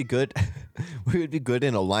 We would be good. We would be good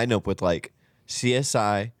in a lineup with like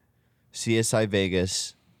CSI, CSI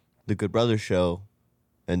Vegas, The Good Brothers Show,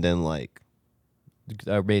 and then like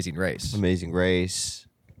Amazing Race. Amazing Race,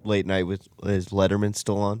 Late Night with is Letterman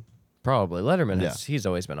still on? Probably Letterman. Yeah. He's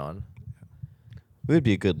always been on. It would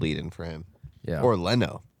be a good lead-in for him. Yeah. Or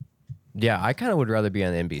Leno. Yeah, I kind of would rather be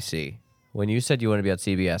on NBC. When you said you want to be on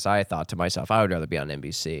CBS, I thought to myself, I would rather be on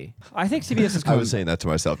NBC. I think CBS is I coming. was saying that to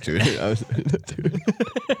myself too. I was saying that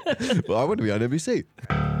too. Well, I want to be on NBC.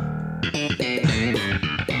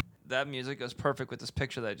 That music goes perfect with this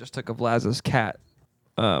picture that I just took of Laz's cat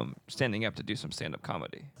standing up to do some stand-up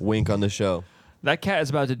comedy. Wink on the show. That cat is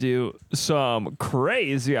about to do some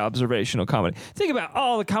crazy observational comedy. Think about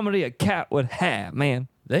all the comedy a cat would have, man.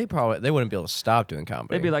 They wouldn't be able to stop doing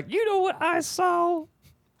comedy. They'd be like, you know what I saw?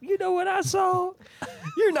 You know what I saw?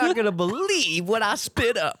 you're not gonna believe what I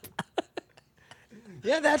spit up.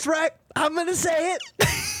 Yeah, that's right. I'm gonna say it.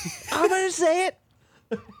 I'm gonna say it.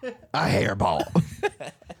 A hairball.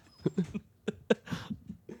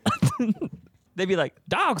 They'd be like,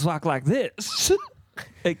 dogs walk like this.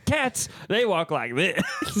 And cats, they walk like this.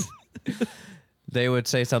 They would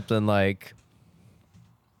say something like,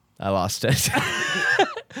 "I lost it."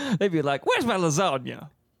 They'd be like, where's my lasagna?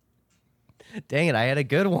 Dang it, I had a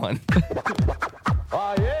good one. All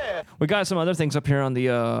We got some other things up here on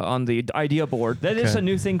the idea board. That is a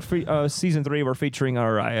new thing for season 3. We're featuring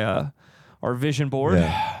our vision board.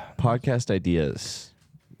 Yeah. Podcast ideas.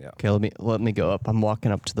 Okay, let me go up. I'm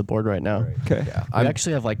walking up to the board right now. Okay. Yeah. I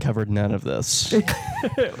actually have covered none of this.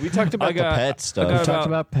 We talked about the pet stuff. I We got talked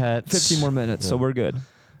about pets. 15 more minutes, so we're good.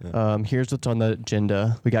 Here's what's on the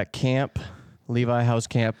agenda. We got camp, Levi House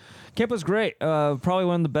Camp. Camp was great. Probably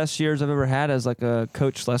one of the best years I've ever had as like a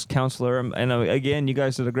coach / counselor. And again, you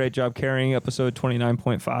guys did a great job carrying episode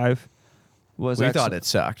 29.5. We thought it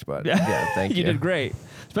sucked, but yeah, thank you. You did great.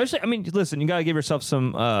 Especially, I mean, listen, you got to give yourself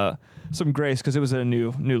some grace because it was at a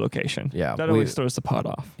new location. Yeah, that always throws the pot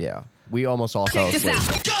off. Yeah, we almost all fell asleep.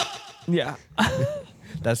 Yeah.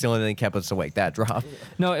 That's the only thing that kept us awake. That drop.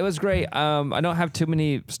 No, it was great. I don't have too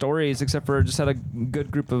many stories except for just had a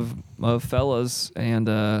good group of fellas, and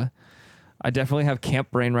I definitely have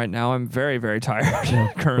camp brain right now. I'm very, very tired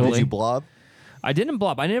currently. Did you blob? I didn't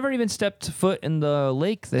blob. I never even stepped foot in the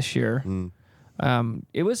lake this year.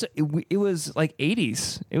 It was like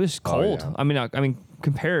 80s. It was cold. yeah. I mean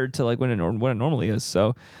compared to like when it normally is.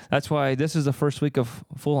 So that's why this is the first week of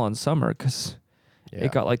full on summer because Yeah.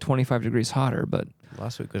 it got like 25 degrees hotter. But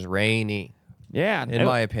Last week was rainy, yeah, in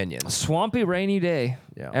my opinion. swampy rainy day.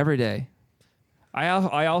 Yeah. Every day.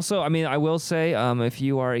 I also, I mean, I will say, if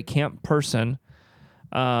you are a camp person,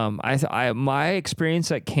 my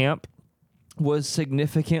experience at camp was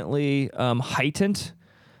significantly heightened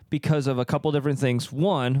because of a couple different things.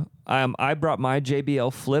 One, I brought my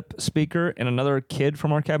JBL Flip speaker, and another kid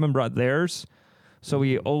from our cabin brought theirs. So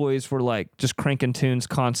we always were like just cranking tunes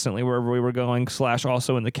constantly wherever we were going. /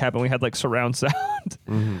 also in the cabin we had like surround sound.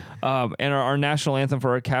 And our national anthem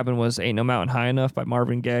for our cabin was "Ain't No Mountain High Enough" by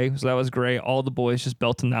Marvin Gaye. So that was great. All the boys just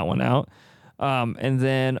belting that one out. And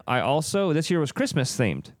then I also this year was Christmas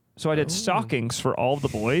themed, so I did stockings for all the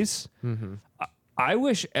boys. I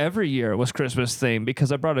wish every year was Christmas themed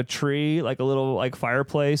because I brought a tree, like a little like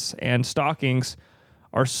fireplace, and stockings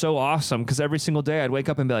are so awesome because every single day I'd wake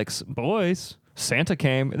up and be like, boys, Santa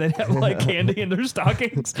came, and they'd have like candy in their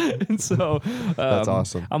stockings. And so That's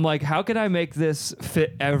awesome. I'm like, how can I make this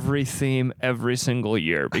fit every theme every single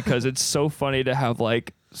year? Because it's so funny to have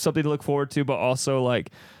like something to look forward to, but also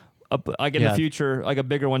like in the future, like a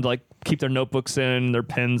bigger one to like keep their notebooks in, their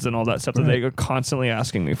pens and all that stuff that they are constantly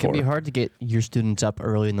asking me It for. can be hard to get your students up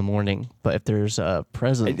early in the morning, but if there's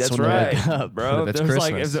presents That's when they right, wake up, bro. If it's There's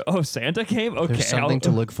like, Christmas. Santa came? Okay. there's something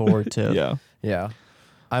to look forward to. Yeah. Yeah.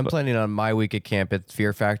 I'm planning on my week at camp. It's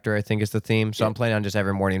Fear Factor, I think is the theme. So I'm planning on just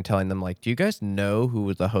every morning telling them, like, do you guys know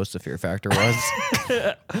who the host of Fear Factor was?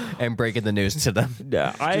 And breaking the news to them.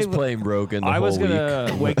 Yeah. Just playing Rogan the I whole was week.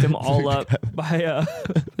 gonna wake them all up by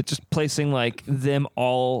just placing like them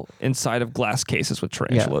all inside of glass cases with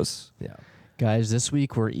tarantulas. Yeah. Guys, this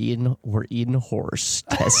week we're eating horse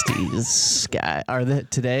testes.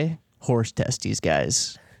 Today horse testes,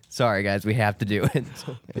 guys. Sorry, guys. We have to do it.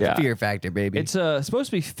 Yeah. Fear Factor, baby. It's supposed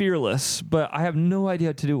to be fearless, but I have no idea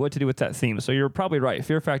what to do with that theme. So you're probably right.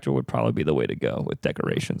 Fear Factor would probably be the way to go with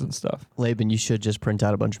decorations and stuff. Laban, you should just print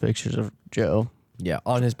out a bunch of pictures of Joe yeah.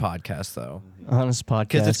 On his podcast, though. on his podcast.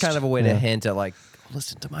 Because it's kind of a way to Yeah. hint at, like,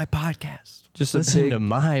 listen to my podcast. Just Listen a big, to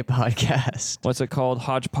my podcast. what's it called?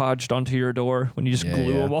 Hodgepodged onto your door when you just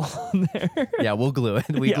glue yeah. them all on there. Yeah, we'll glue it.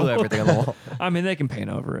 We Yeah, glue everything on the wall. I mean, they can paint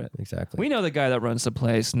over it. Exactly. We know the guy that runs the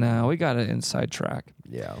place now. We got an inside track.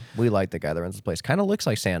 Yeah. We like the guy that runs the place. Kind of looks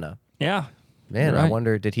like Santa. Yeah. Man, You're I right.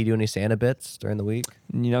 wonder, did he do any Santa bits during the week?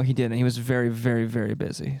 He didn't. He was very, very, very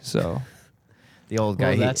busy. So The old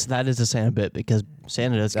guy. Well, that is a Santa bit because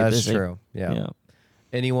Santa does get that's busy. true. Yeah. yeah.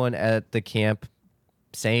 Anyone at the camp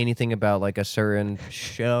say anything about like a certain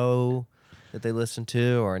show that they listen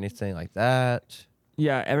to or anything like that?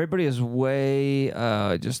 Yeah, everybody is way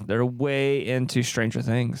they're way into Stranger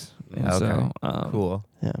Things. And Okay. So, Cool.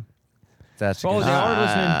 Yeah. That's Well, good. they are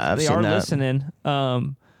I've listening. They seen are that.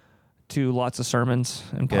 listening to lots of sermons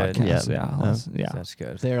and Good. podcasts. Yeah. Yeah. That's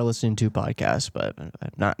good. They are listening to podcasts, but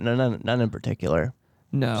none in particular.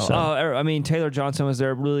 No. So- I mean, Taylor Johnson was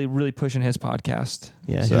there really, really pushing his podcast.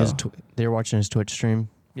 Yeah, So, they were watching his Twitch stream.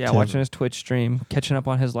 yeah, too. watching his Twitch stream, catching up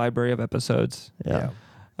on his library of episodes. Yeah.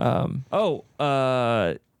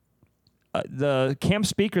 The camp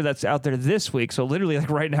speaker that's out there this week, so literally like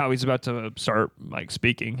right now he's about to start like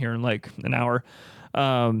speaking here in like an hour.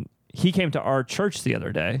 He came to our church the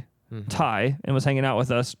other day, Ty, and was hanging out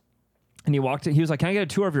with us. And he walked in. He was like, "Can I get a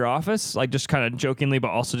tour of your office?" Like just kind of jokingly, but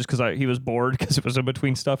also just because he was bored because it was in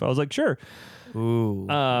between stuff. I was like, "Sure." Ooh.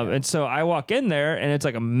 And so I walk in there and it's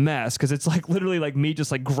like a mess because it's like literally like me just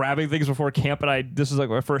like grabbing things before camp. And this is like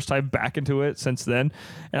my first time back into it since then.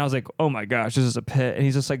 And I was like, oh my gosh, this is a pit. And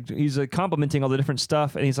he's like complimenting all the different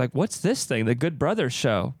stuff. And he's like, what's this thing? The Good Brothers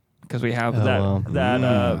show. Because we have that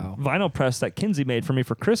vinyl press that Kinsey made for me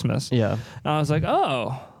for Christmas. Yeah. And I was like,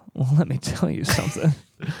 oh, well, let me tell you something.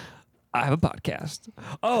 I have a podcast.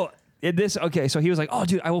 Okay, so he was like, oh,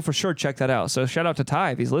 dude, I will for sure check that out. So shout out to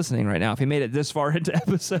Ty if he's listening right now. If he made it this far into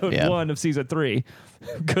episode 1 of season 3,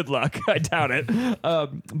 good luck. I doubt it.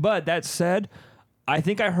 But that said, I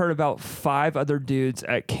think I heard about 5 other dudes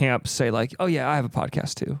at camp say like, oh, yeah, I have a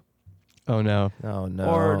podcast too. Oh, no. Oh no.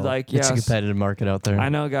 Or like, It's yes, a competitive market out there. I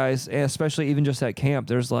know, guys, and especially even just at camp,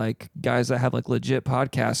 there's like guys that have like legit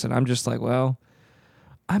podcasts. And I'm just like, well,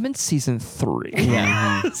 I'm in season 3.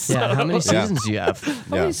 Yeah. Yeah. How many seasons do you have?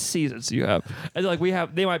 How many seasons do you have? And like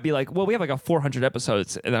they might be like, well, we have like a 400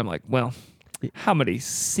 episodes, and I'm like, well, how many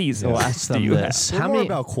seasons Well, ask do them you this. We're How more many?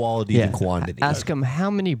 about quality than quantity. Ask them how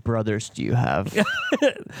many brothers do you have on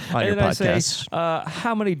your and then I podcast? say,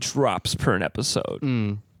 how many drops per an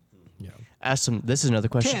episode? Ask them. This is another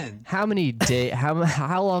question. 10. How many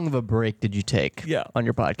how long of a break did you take? Yeah. On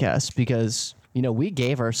your podcast because. We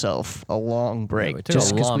gave ourselves a long break we took a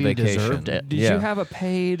just because long we vacation. deserved it. Did Yeah. you have a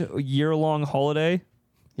paid year-long holiday?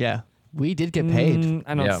 Yeah, we did get paid.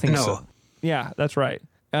 I don't Yeah. think No. so. Yeah, that's right.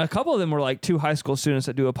 And a couple of them were like 2 high school students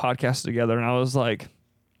that do a podcast together, and I was like,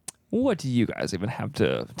 what do you guys even have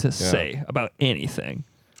to say about anything?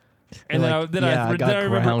 And You're then, like, then, "Yeah, I I got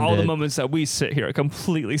remember all the grounded." moments that we sit here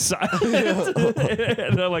completely silent.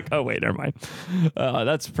 And I'm like, oh, wait, never mind.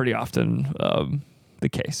 That's pretty often the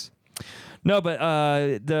case. No, but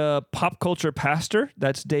the Pop Culture Pastor,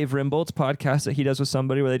 that's Dave Rimbold's podcast that he does with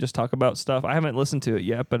somebody where they just talk about stuff. I haven't listened to it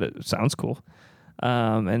yet, but it sounds cool.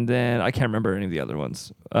 And then I can't remember any of the other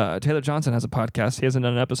ones. Taylor Johnson has a podcast. He hasn't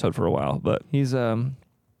done an episode for a while, but he's a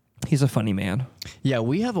funny man. Yeah,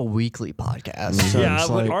 we have a weekly podcast. So Yeah, it's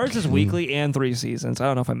like, ours is weekly and 3 seasons. I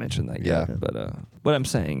don't know if I mentioned that yet, Yeah. but what I'm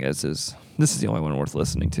saying is this is the only one worth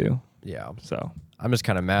listening to. Yeah. So I'm just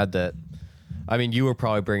kind of mad that. I mean, you were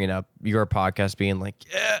probably bringing up your podcast, being like,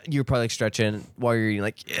 "Yeah," you were probably like stretching while you're eating,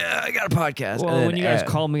 like, "Yeah, I got a podcast." well, And then when you guys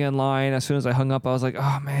called me online, as soon as I hung up, I was like,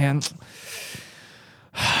 oh man.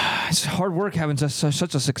 It's hard work having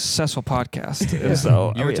such a successful podcast. And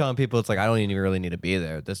so you were telling people, it's like, I don't even really need to be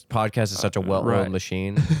there. This podcast is such a well-oiled right.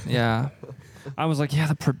 machine. yeah. I was like, yeah,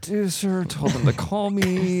 the producer told them to call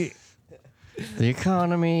me. the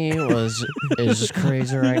economy is just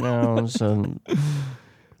crazy right now. So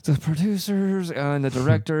The producers and the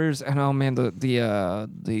directors and oh man, the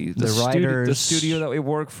writers. the studio that we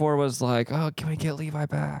work for was like, oh, can we get Levi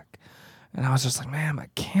back? And I was just like, man, I'm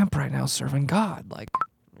at camp right now serving God. Like,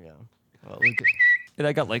 yeah, and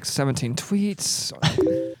I got like 17 tweets.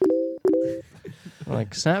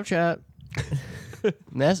 like Snapchat,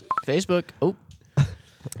 Facebook. Oh,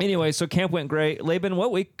 Anyway, so camp went great. Laban,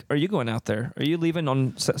 what week are you going out there? Are you leaving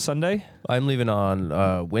on Sunday? I'm leaving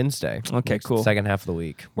on Wednesday. Okay, cool. Second half of the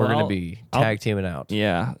week. We're Well, going to be I'll- tag teaming out.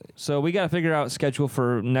 Yeah. So we got to figure out schedule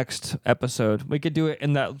for next episode. We could do it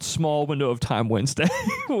in that small window of time Wednesday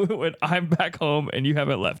when I'm back home and you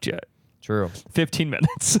haven't left yet. True. 15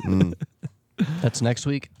 minutes. that's next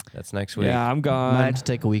week. That's next week. Yeah, I'm I gone. had to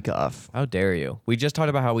take a week off. How dare you? We just talked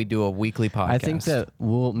about how we do a weekly podcast. I think that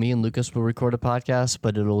me and Lucas will record a podcast,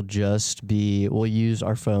 but it'll just be we'll use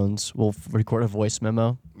our phones. We'll record a voice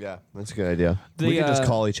memo. Yeah, that's a good idea. The, We can just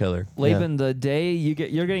call each other. Laban, the day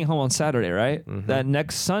you're getting home on Saturday, right? That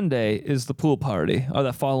next Sunday is the pool party, or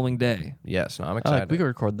the following day. Yes, no, I'm Oh, excited. we can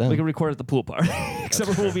record them. We can record at the pool party.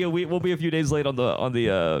 Except for we'll be a few days late on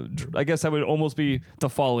the. I guess that would almost be the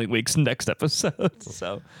following week's next episode.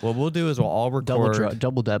 So What we'll do is we'll all record.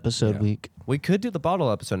 double episode week. We could do the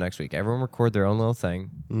bottle episode next week. Everyone record their own little thing,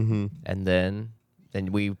 and then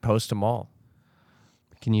we post them all.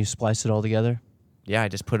 Can you splice it all together? Yeah, I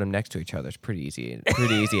just put them next to each other. It's pretty easy.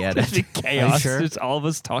 Pretty easy edit. chaos. sure? It's all of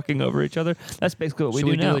us talking over each other. That's basically what Should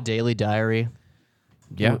we we do now. do a daily diary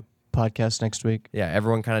Yeah. podcast next week? Yeah,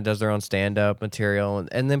 everyone kind of does their own stand-up material,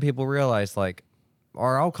 and then people realize like,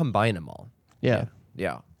 or I'll combine them all. Yeah.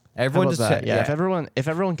 Yeah, How everyone about just that? Yeah. If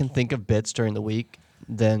everyone can think of bits during the week,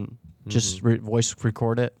 then just voice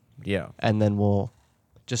record it, yeah. and then we'll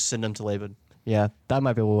just send them to Laban. Yeah, that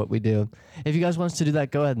might be what we do. If you guys want us to do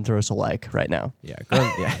that, go ahead and throw us a like right now. Yeah, go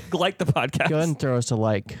ahead, yeah. like the podcast. Go ahead and throw us a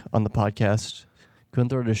like on the podcast. Couldn't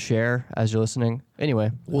throw it to share as you're listening.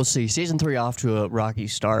 Anyway, we'll see. Season 3 off to a rocky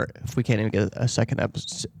start if we can't even get a second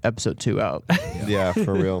episode 2 out. Yeah,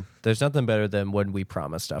 for real. There's nothing better than when we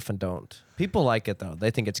promise stuff and don't. People like it though. They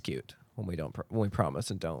think it's cute when we don't. When we promise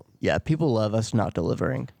and don't. Yeah, people love us not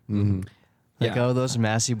delivering. Mm-hmm. Like, Yeah. oh, those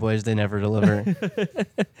Massey boys, they never deliver.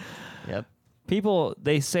 Yep. People,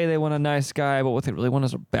 they say they want a nice guy, but what they really want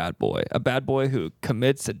is a bad boy who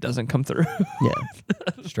commits and doesn't come through.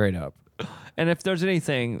 Yeah. Straight up. And if there's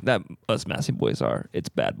anything that us Massey boys are, it's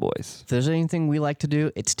bad boys. If there's anything we like to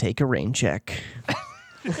do, it's take a rain check.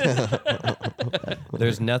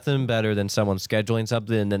 There's nothing better than someone scheduling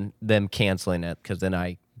something and then them canceling it, because then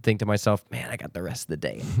I think to myself, man, I got the rest of the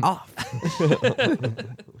day off.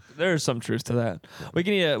 There's some truth to that. We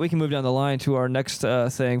can move down the line to our next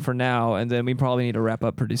thing for now, and then we probably need to wrap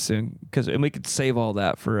up pretty soon and we could save all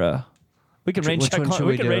that for. We can rain Which check. one should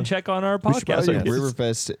We we can do? rain check on our We should podcast. probably I do guess.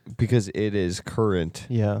 Riverfest because it is current.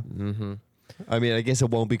 Yeah. Mm-hmm. I mean, I guess it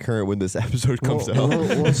won't be current when this episode comes We'll, out.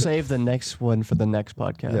 we'll save the next one for the next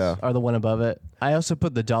podcast. Yeah. Or the one above it. I also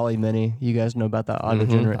put the Dolly Mini. You guys know about that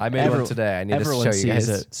auto-generate. I made one today. I need to everyone show you sees guys.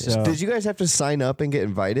 it. So Did you guys have to sign up and get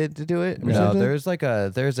invited to do it? or No, something? there's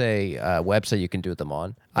a website you can do them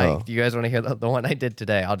on. Oh. You guys want to hear the one I did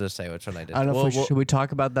today? I'll just say which one I did. I don't know Well, should we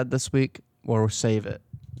talk about that this week or save it?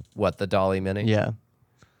 what, the Dolly Mini? Yeah.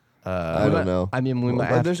 I don't know. I mean, we might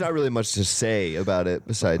Well, have there's not really much to say about it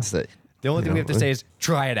besides that. The only thing we have to say is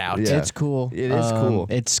try it out. Yeah. It's cool. It is cool.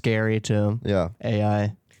 It's scary too. Yeah.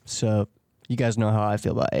 AI. So you guys know how I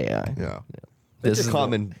feel about AI. Yeah. This It's is a the-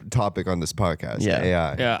 common topic on this podcast. Yeah.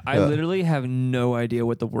 AI. Yeah, I literally have no idea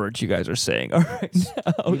what the words you guys are saying are right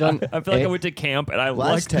now. You don't- I feel like I went to camp and I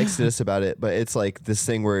Last like texted us about it, but it's like this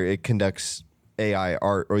thing where it conducts AI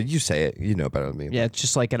art, or you say it, you know better than me. Yeah, it's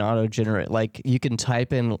just like an auto-generate. Like you can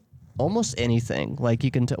type in almost anything. Like you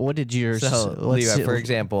can. What did yours? So, let's Levi, see- for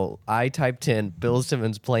example, I typed in Bill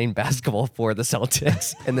Simmons playing basketball for the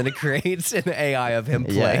Celtics, and then it creates an AI of him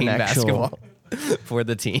Yeah, playing an actual- basketball for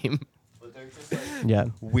the team. Yeah.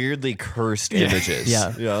 Weirdly cursed images.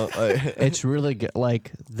 Yeah. You know, like- It's really good.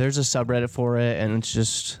 Like there's a subreddit for it, and it's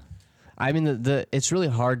just. I mean, it's really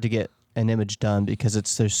hard to get an image done because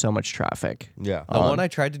there's so much traffic. yeah. The one I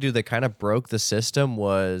tried to do that kind of broke the system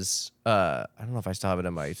was I don't know if I still have it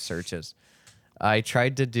in my searches. I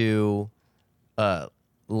tried to do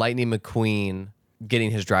Lightning McQueen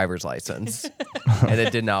getting his driver's license, and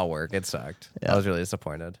it did not work. It sucked. I was really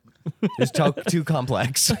disappointed. It's too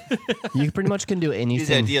complex. You pretty much can do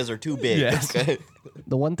anything. ideas are too big. Yes. Okay.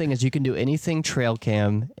 The one thing is you can do anything trail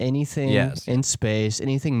cam, anything Yes. in space,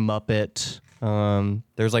 anything Muppet.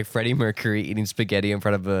 There's like Freddie Mercury eating spaghetti in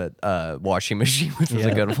front of a washing machine, which was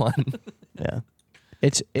Yeah. a good one. Yeah,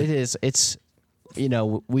 it's you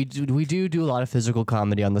know we do a lot of physical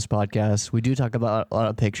comedy on this podcast. We do talk about a lot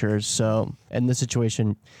of pictures. So in this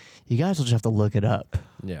situation, you guys will just have to look it up.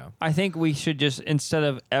 Yeah. I think we should just, instead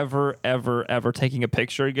of ever taking a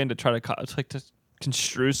picture again to try to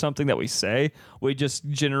construe something that we say, we just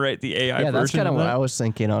generate the AI Yeah, version. that's kind of what that. I was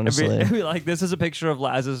thinking, It'd honestly. be like, this is a picture of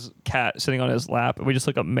Laz's cat sitting on his lap, and we just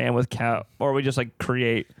look up man with cat, or we just like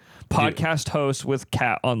create podcast host with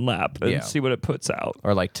cat on lap and Yeah. see what it puts out.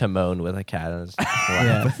 Or like Timon with a cat in his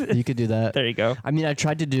lap. Yeah, you could do that. There you go. I mean, I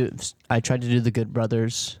tried to do the Good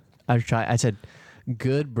Brothers. I said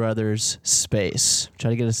Good Brothers space.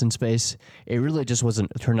 Try to get us in space. It really just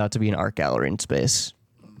turned out to be an art gallery in space.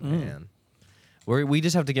 Man. We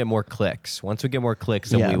just have to get more clicks. Once we get more clicks,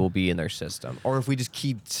 then Yeah. we will be in their system. Or if we just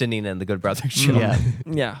keep sending in the Good Brothers show. Yeah,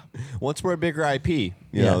 Yeah. Once we're a bigger IP, you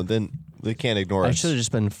Yeah. know, then they can't ignore I us. should have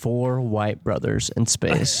just been 4 white brothers in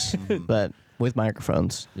space, but with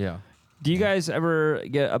microphones. Yeah. Do you guys ever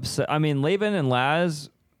get upset? I mean, Laban and Laz,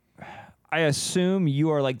 I assume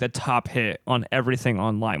you are like the top hit on everything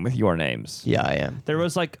online with your names. Yeah, I am. There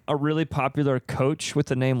was like a really popular coach with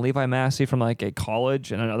the name Levi Massey from like a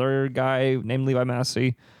college, and another guy named Levi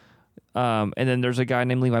Massey. And then there's a guy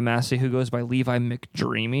named Levi Massey who goes by Levi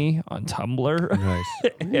McDreamy on Tumblr.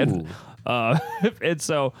 Nice. and, and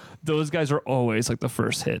so those guys are always like the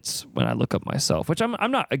first hits when I look up myself, which I'm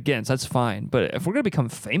not against. That's fine. But if we're gonna become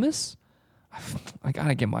famous, I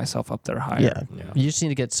gotta get myself up there higher. Yeah. You just need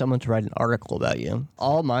to get someone to write an article about you.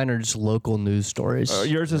 All mine are just local news stories.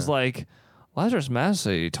 Yours is like Lazarus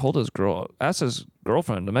Massey asked his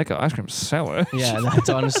girlfriend to make an ice cream sandwich. Yeah, that's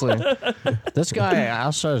honestly. This guy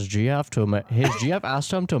asked his GF his GF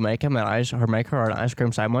asked him to make him make her an ice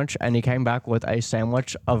cream sandwich, and he came back with a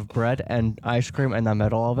sandwich of bread and ice cream in the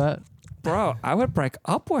middle of it. Bro, I would break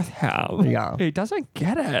up with him. Yeah. He doesn't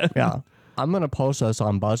get it. Yeah, I'm gonna post this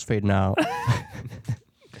on BuzzFeed now.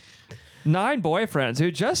 9 boyfriends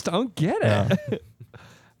who just don't get it.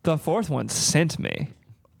 The fourth one sent me.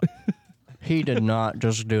 He did not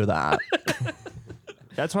just do that.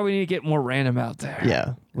 That's why we need to get more random out there.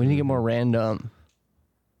 Yeah, we need to get more random.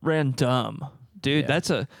 Random. Dude, Yeah.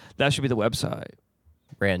 that should be the website.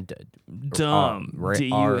 Dumb.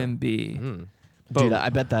 D-U-M-B. Dude, I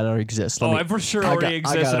bet that already exists. I for sure already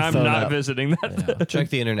exists, and I'm not visiting that. Yeah. Check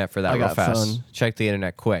the internet for that I real got fast. phone. Check the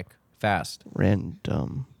internet quick, fast.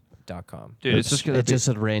 Random. .com. Dude, it's just gonna It be, just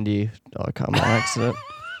said Randy.com on accident.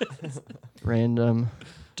 Random.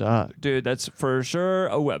 dude, that's for sure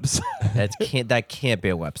a website. That can't be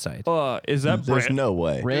a website. Is that There's brand? no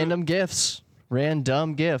way. Random gifts.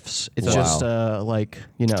 Random gifts. It's Wow. just like,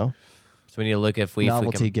 So we need to look if we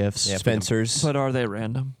novelty can, gifts. Yeah, if we can- Spencer's. But are they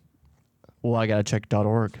random? Well, I gotta check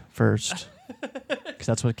 .org first, because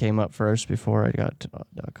that's what came up first before I got to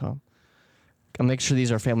 .com. I'll make sure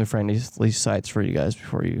these are family-friendly sites for you guys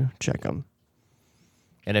before you check them.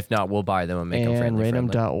 And if not, we'll buy them and make them And friendly.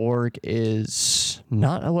 random.org is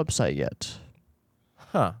not a website yet.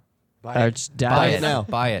 Huh. It's data. Buy it now.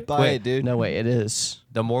 Buy it. Buy Quick. it, dude. No, wait, it is.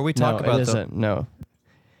 The more we No, talk about it isn't. No,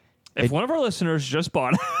 If one of our listeners just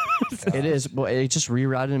bought it, it is. But it just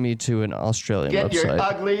rerouted me to an Australian Get your website.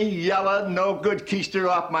 ugly, yellow, no good keister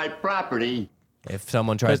off my property. if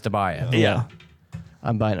someone tries to buy it. yeah.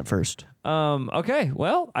 I'm buying it first. Okay.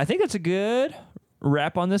 Well, I think that's a good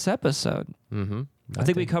wrap on this episode. Mm-hmm. I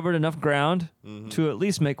think we covered enough ground to at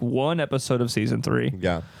least make one episode of season 3.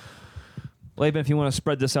 Yeah. Laban, if you want to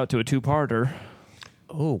spread this out to a 2-parter,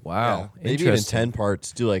 Oh, wow. Maybe even Interesting. 10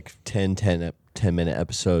 parts. Do like 10-minute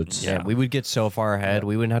episodes. Yeah, we would get so far ahead.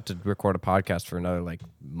 We wouldn't have to record a podcast for another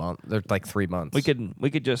month. Or 3 months. we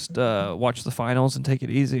could just watch the finals and take it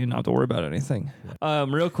easy and not have to worry about anything.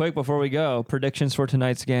 Real quick before we go, predictions for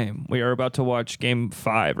tonight's game. We are about to watch Game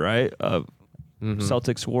 5, right? Of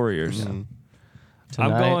Celtics Warriors. I'm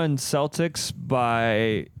Tonight- going Celtics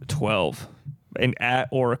by 12 and at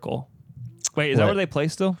Oracle. Wait, is that What? where they play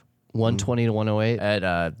still? 120 to 108.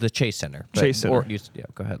 at the Chase Center. Chase Center. Yeah,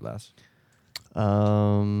 go ahead, Les.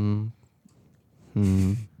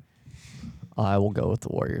 I will go with the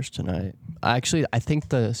Warriors tonight. I think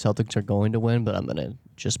the Celtics are going to win, but I'm gonna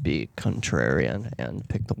just be contrarian and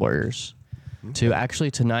pick the Warriors.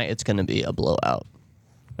 Tonight it's gonna be a blowout.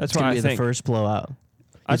 That's It's what gonna I be think. the first blowout.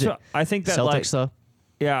 That's Is it what, I think that Celtics though.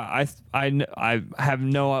 Yeah, I have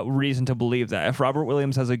no reason to believe that. If Robert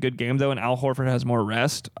Williams has a good game though, and Al Horford has more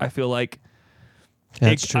rest, I feel like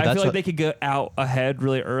That's true. I That's feel like what- they could get out ahead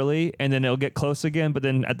really early, and then it'll get close again. But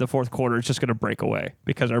then at the fourth quarter, it's just going to break away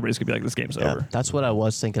because everybody's going to be like, "This game's Yeah, over." that's what I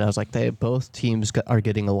was thinking. I was like, both teams are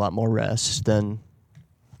getting a lot more rest than.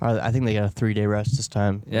 I think they got a 3-day rest this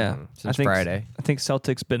time. Yeah, Since Friday. I think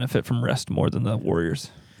Celtics benefit from rest more than the Warriors.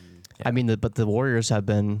 I mean, but the Warriors have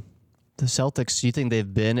been. The Celtics. Do you think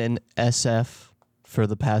they've been in SF for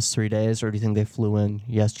the past 3 days, or do you think they flew in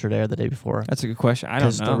yesterday or the day before? That's a good question. I don't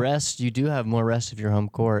Because know. the rest, you do have more rest if you're home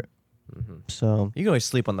court. So You can always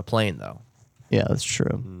sleep on the plane, though. yeah, that's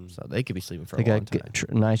true. So they could be sleeping for They a long got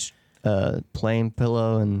time. nice plain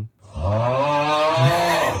pillow and.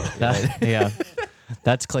 Yeah,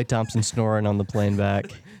 that's Klay Thompson snoring on the plane back.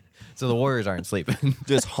 So the Warriors aren't sleeping.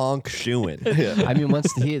 Just honk shoeing. I mean,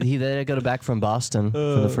 once he they got back from Boston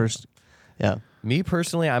for the first. Yeah, Me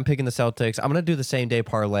personally, I'm picking the Celtics. I'm going to do the same day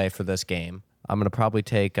parlay for this game. I'm going to probably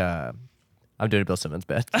take. I'm doing a Bill Simmons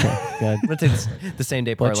bet. good. I'm going to take the same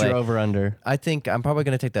day parlay. What's your over under? I think I'm probably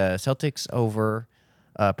going to take the Celtics over,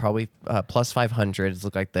 probably plus 500. It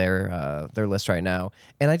looks like their list right now,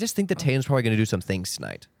 and I just think that Tatum's probably going to do some things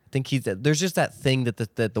tonight. I think there's just that thing that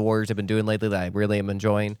the Warriors have been doing lately that I really am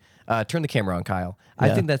enjoying. Turn the camera on, Kyle. I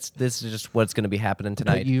Yeah. think this is just what's going to be happening But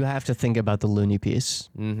tonight. you have to think about the Looney piece.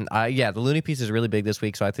 Yeah, the Looney piece is really big this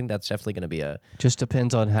week, so I think that's definitely going to be a Just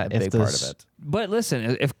depends on how if big part of it. But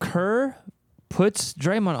listen, if Kerr puts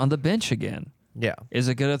Draymond on the bench again, Yeah. is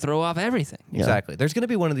it going to throw off everything? Yeah. Exactly. There's going to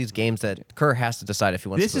be one of these games that Kerr has to decide if he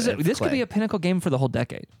wants This to. is this could be a pinnacle game for the whole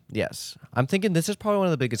decade. Yes, I'm thinking this is probably one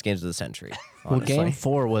of the biggest games of the century. Well, Honestly. Game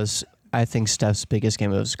 4 was, I think, Steph's biggest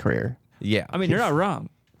game of his career. Yeah, I mean, you're not wrong.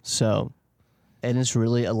 So, and it's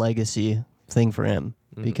really a legacy thing for him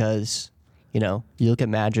because, you look at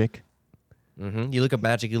Magic, You look at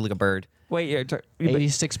Magic, you look at Bird. Wait,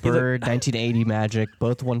 86 Bird, 1980 Magic,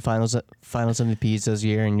 both won finals MVPs those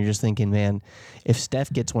year, and you're just thinking, man, if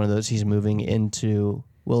Steph gets one of those, he's moving into,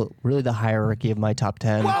 well, really the hierarchy of my top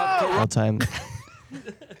 10 all time.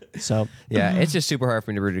 So, Yeah, it's just super hard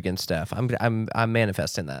for me to root against Steph. I'm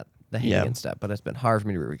manifesting that the hate Yeah. against Steph, but it's been hard for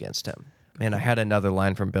me to root against him. Man, I had another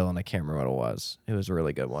line from Bill, and I can't remember what it was. It was a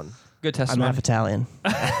really good one. good I'm testimony. half Italian.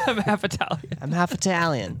 I'm half Italian. I'm half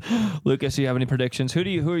Italian. Lucas, do you have any predictions? Who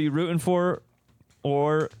are you rooting for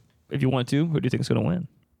Or if you want to, who do you think is going to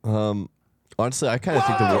win? Honestly, I kind of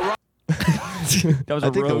think That was I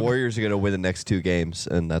a think the rogue. Warriors are going to win the next 2 games,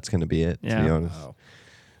 and that's going to be it. To Yeah. be honest,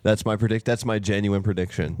 that's my genuine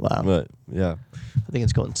prediction. Wow. But yeah, I think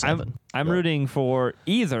it's going 7. I'm rooting for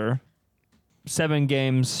either 7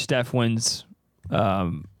 games Steph wins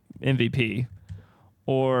MVP,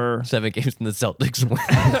 or 7 games in the Celtics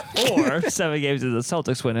win. or 7 games in the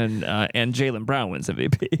Celtics win and Jaylen Brown wins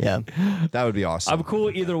MVP. Yeah. that would be awesome. I'm cool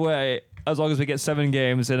either way as long as we get 7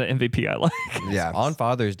 games and an MVP I like. yeah, On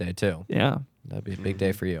Father's Day, too. Yeah. That'd be a big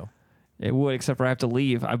day for you. It would, except for I have to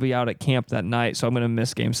leave. I'll be out at camp that night, so I'm going to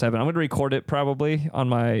miss Game 7. I'm going to record it probably on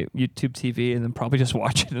my YouTube TV and then probably just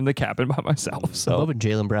watch it in the cabin by myself. I'm So hoping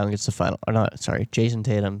Jaylen Brown gets the final. Or not, sorry, Jason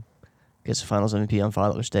Tatum gets the Finals MVP on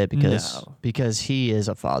Father's Day because he is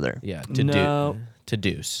a father. Yeah, No. to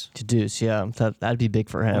Deuce. To Deuce, yeah, that'd be big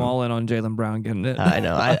for him. I'm all in on Jaylen Brown getting it. I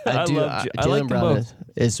know. I do. love I like Jaylen them Brown both.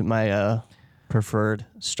 is my preferred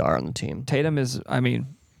star on the team. Tatum is,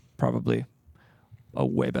 probably a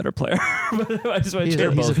way better player. But I just want to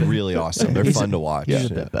they're cheer both really awesome. They're fun to watch. He's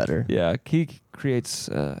a bit better. Yeah, he creates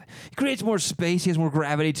more space. He has more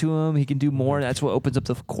gravity to him. He can do more. That's what opens up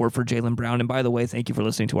the court for Jaylen Brown. And by the way, thank you for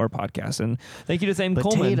listening to our podcast. And thank you to Thane But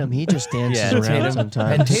Coleman. Tatum, he just dances around Tatum,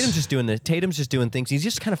 sometimes. and Tatum's just doing things. He's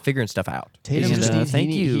just kind of figuring stuff out. Tatum And, just needs. thank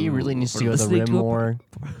He you really needs for to go to the listening rim to a more.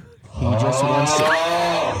 He just wants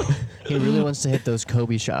to. He really wants to hit those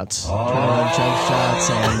Kobe shots, turnaround jump shots,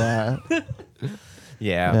 and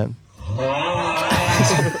Yeah.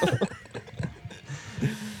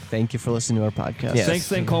 thank you for listening to our podcast. Yes. Thanks,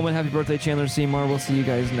 Thane Coleman. Happy birthday, Chandler Seymour. We'll see you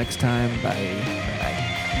guys next time.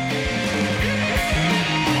 Bye.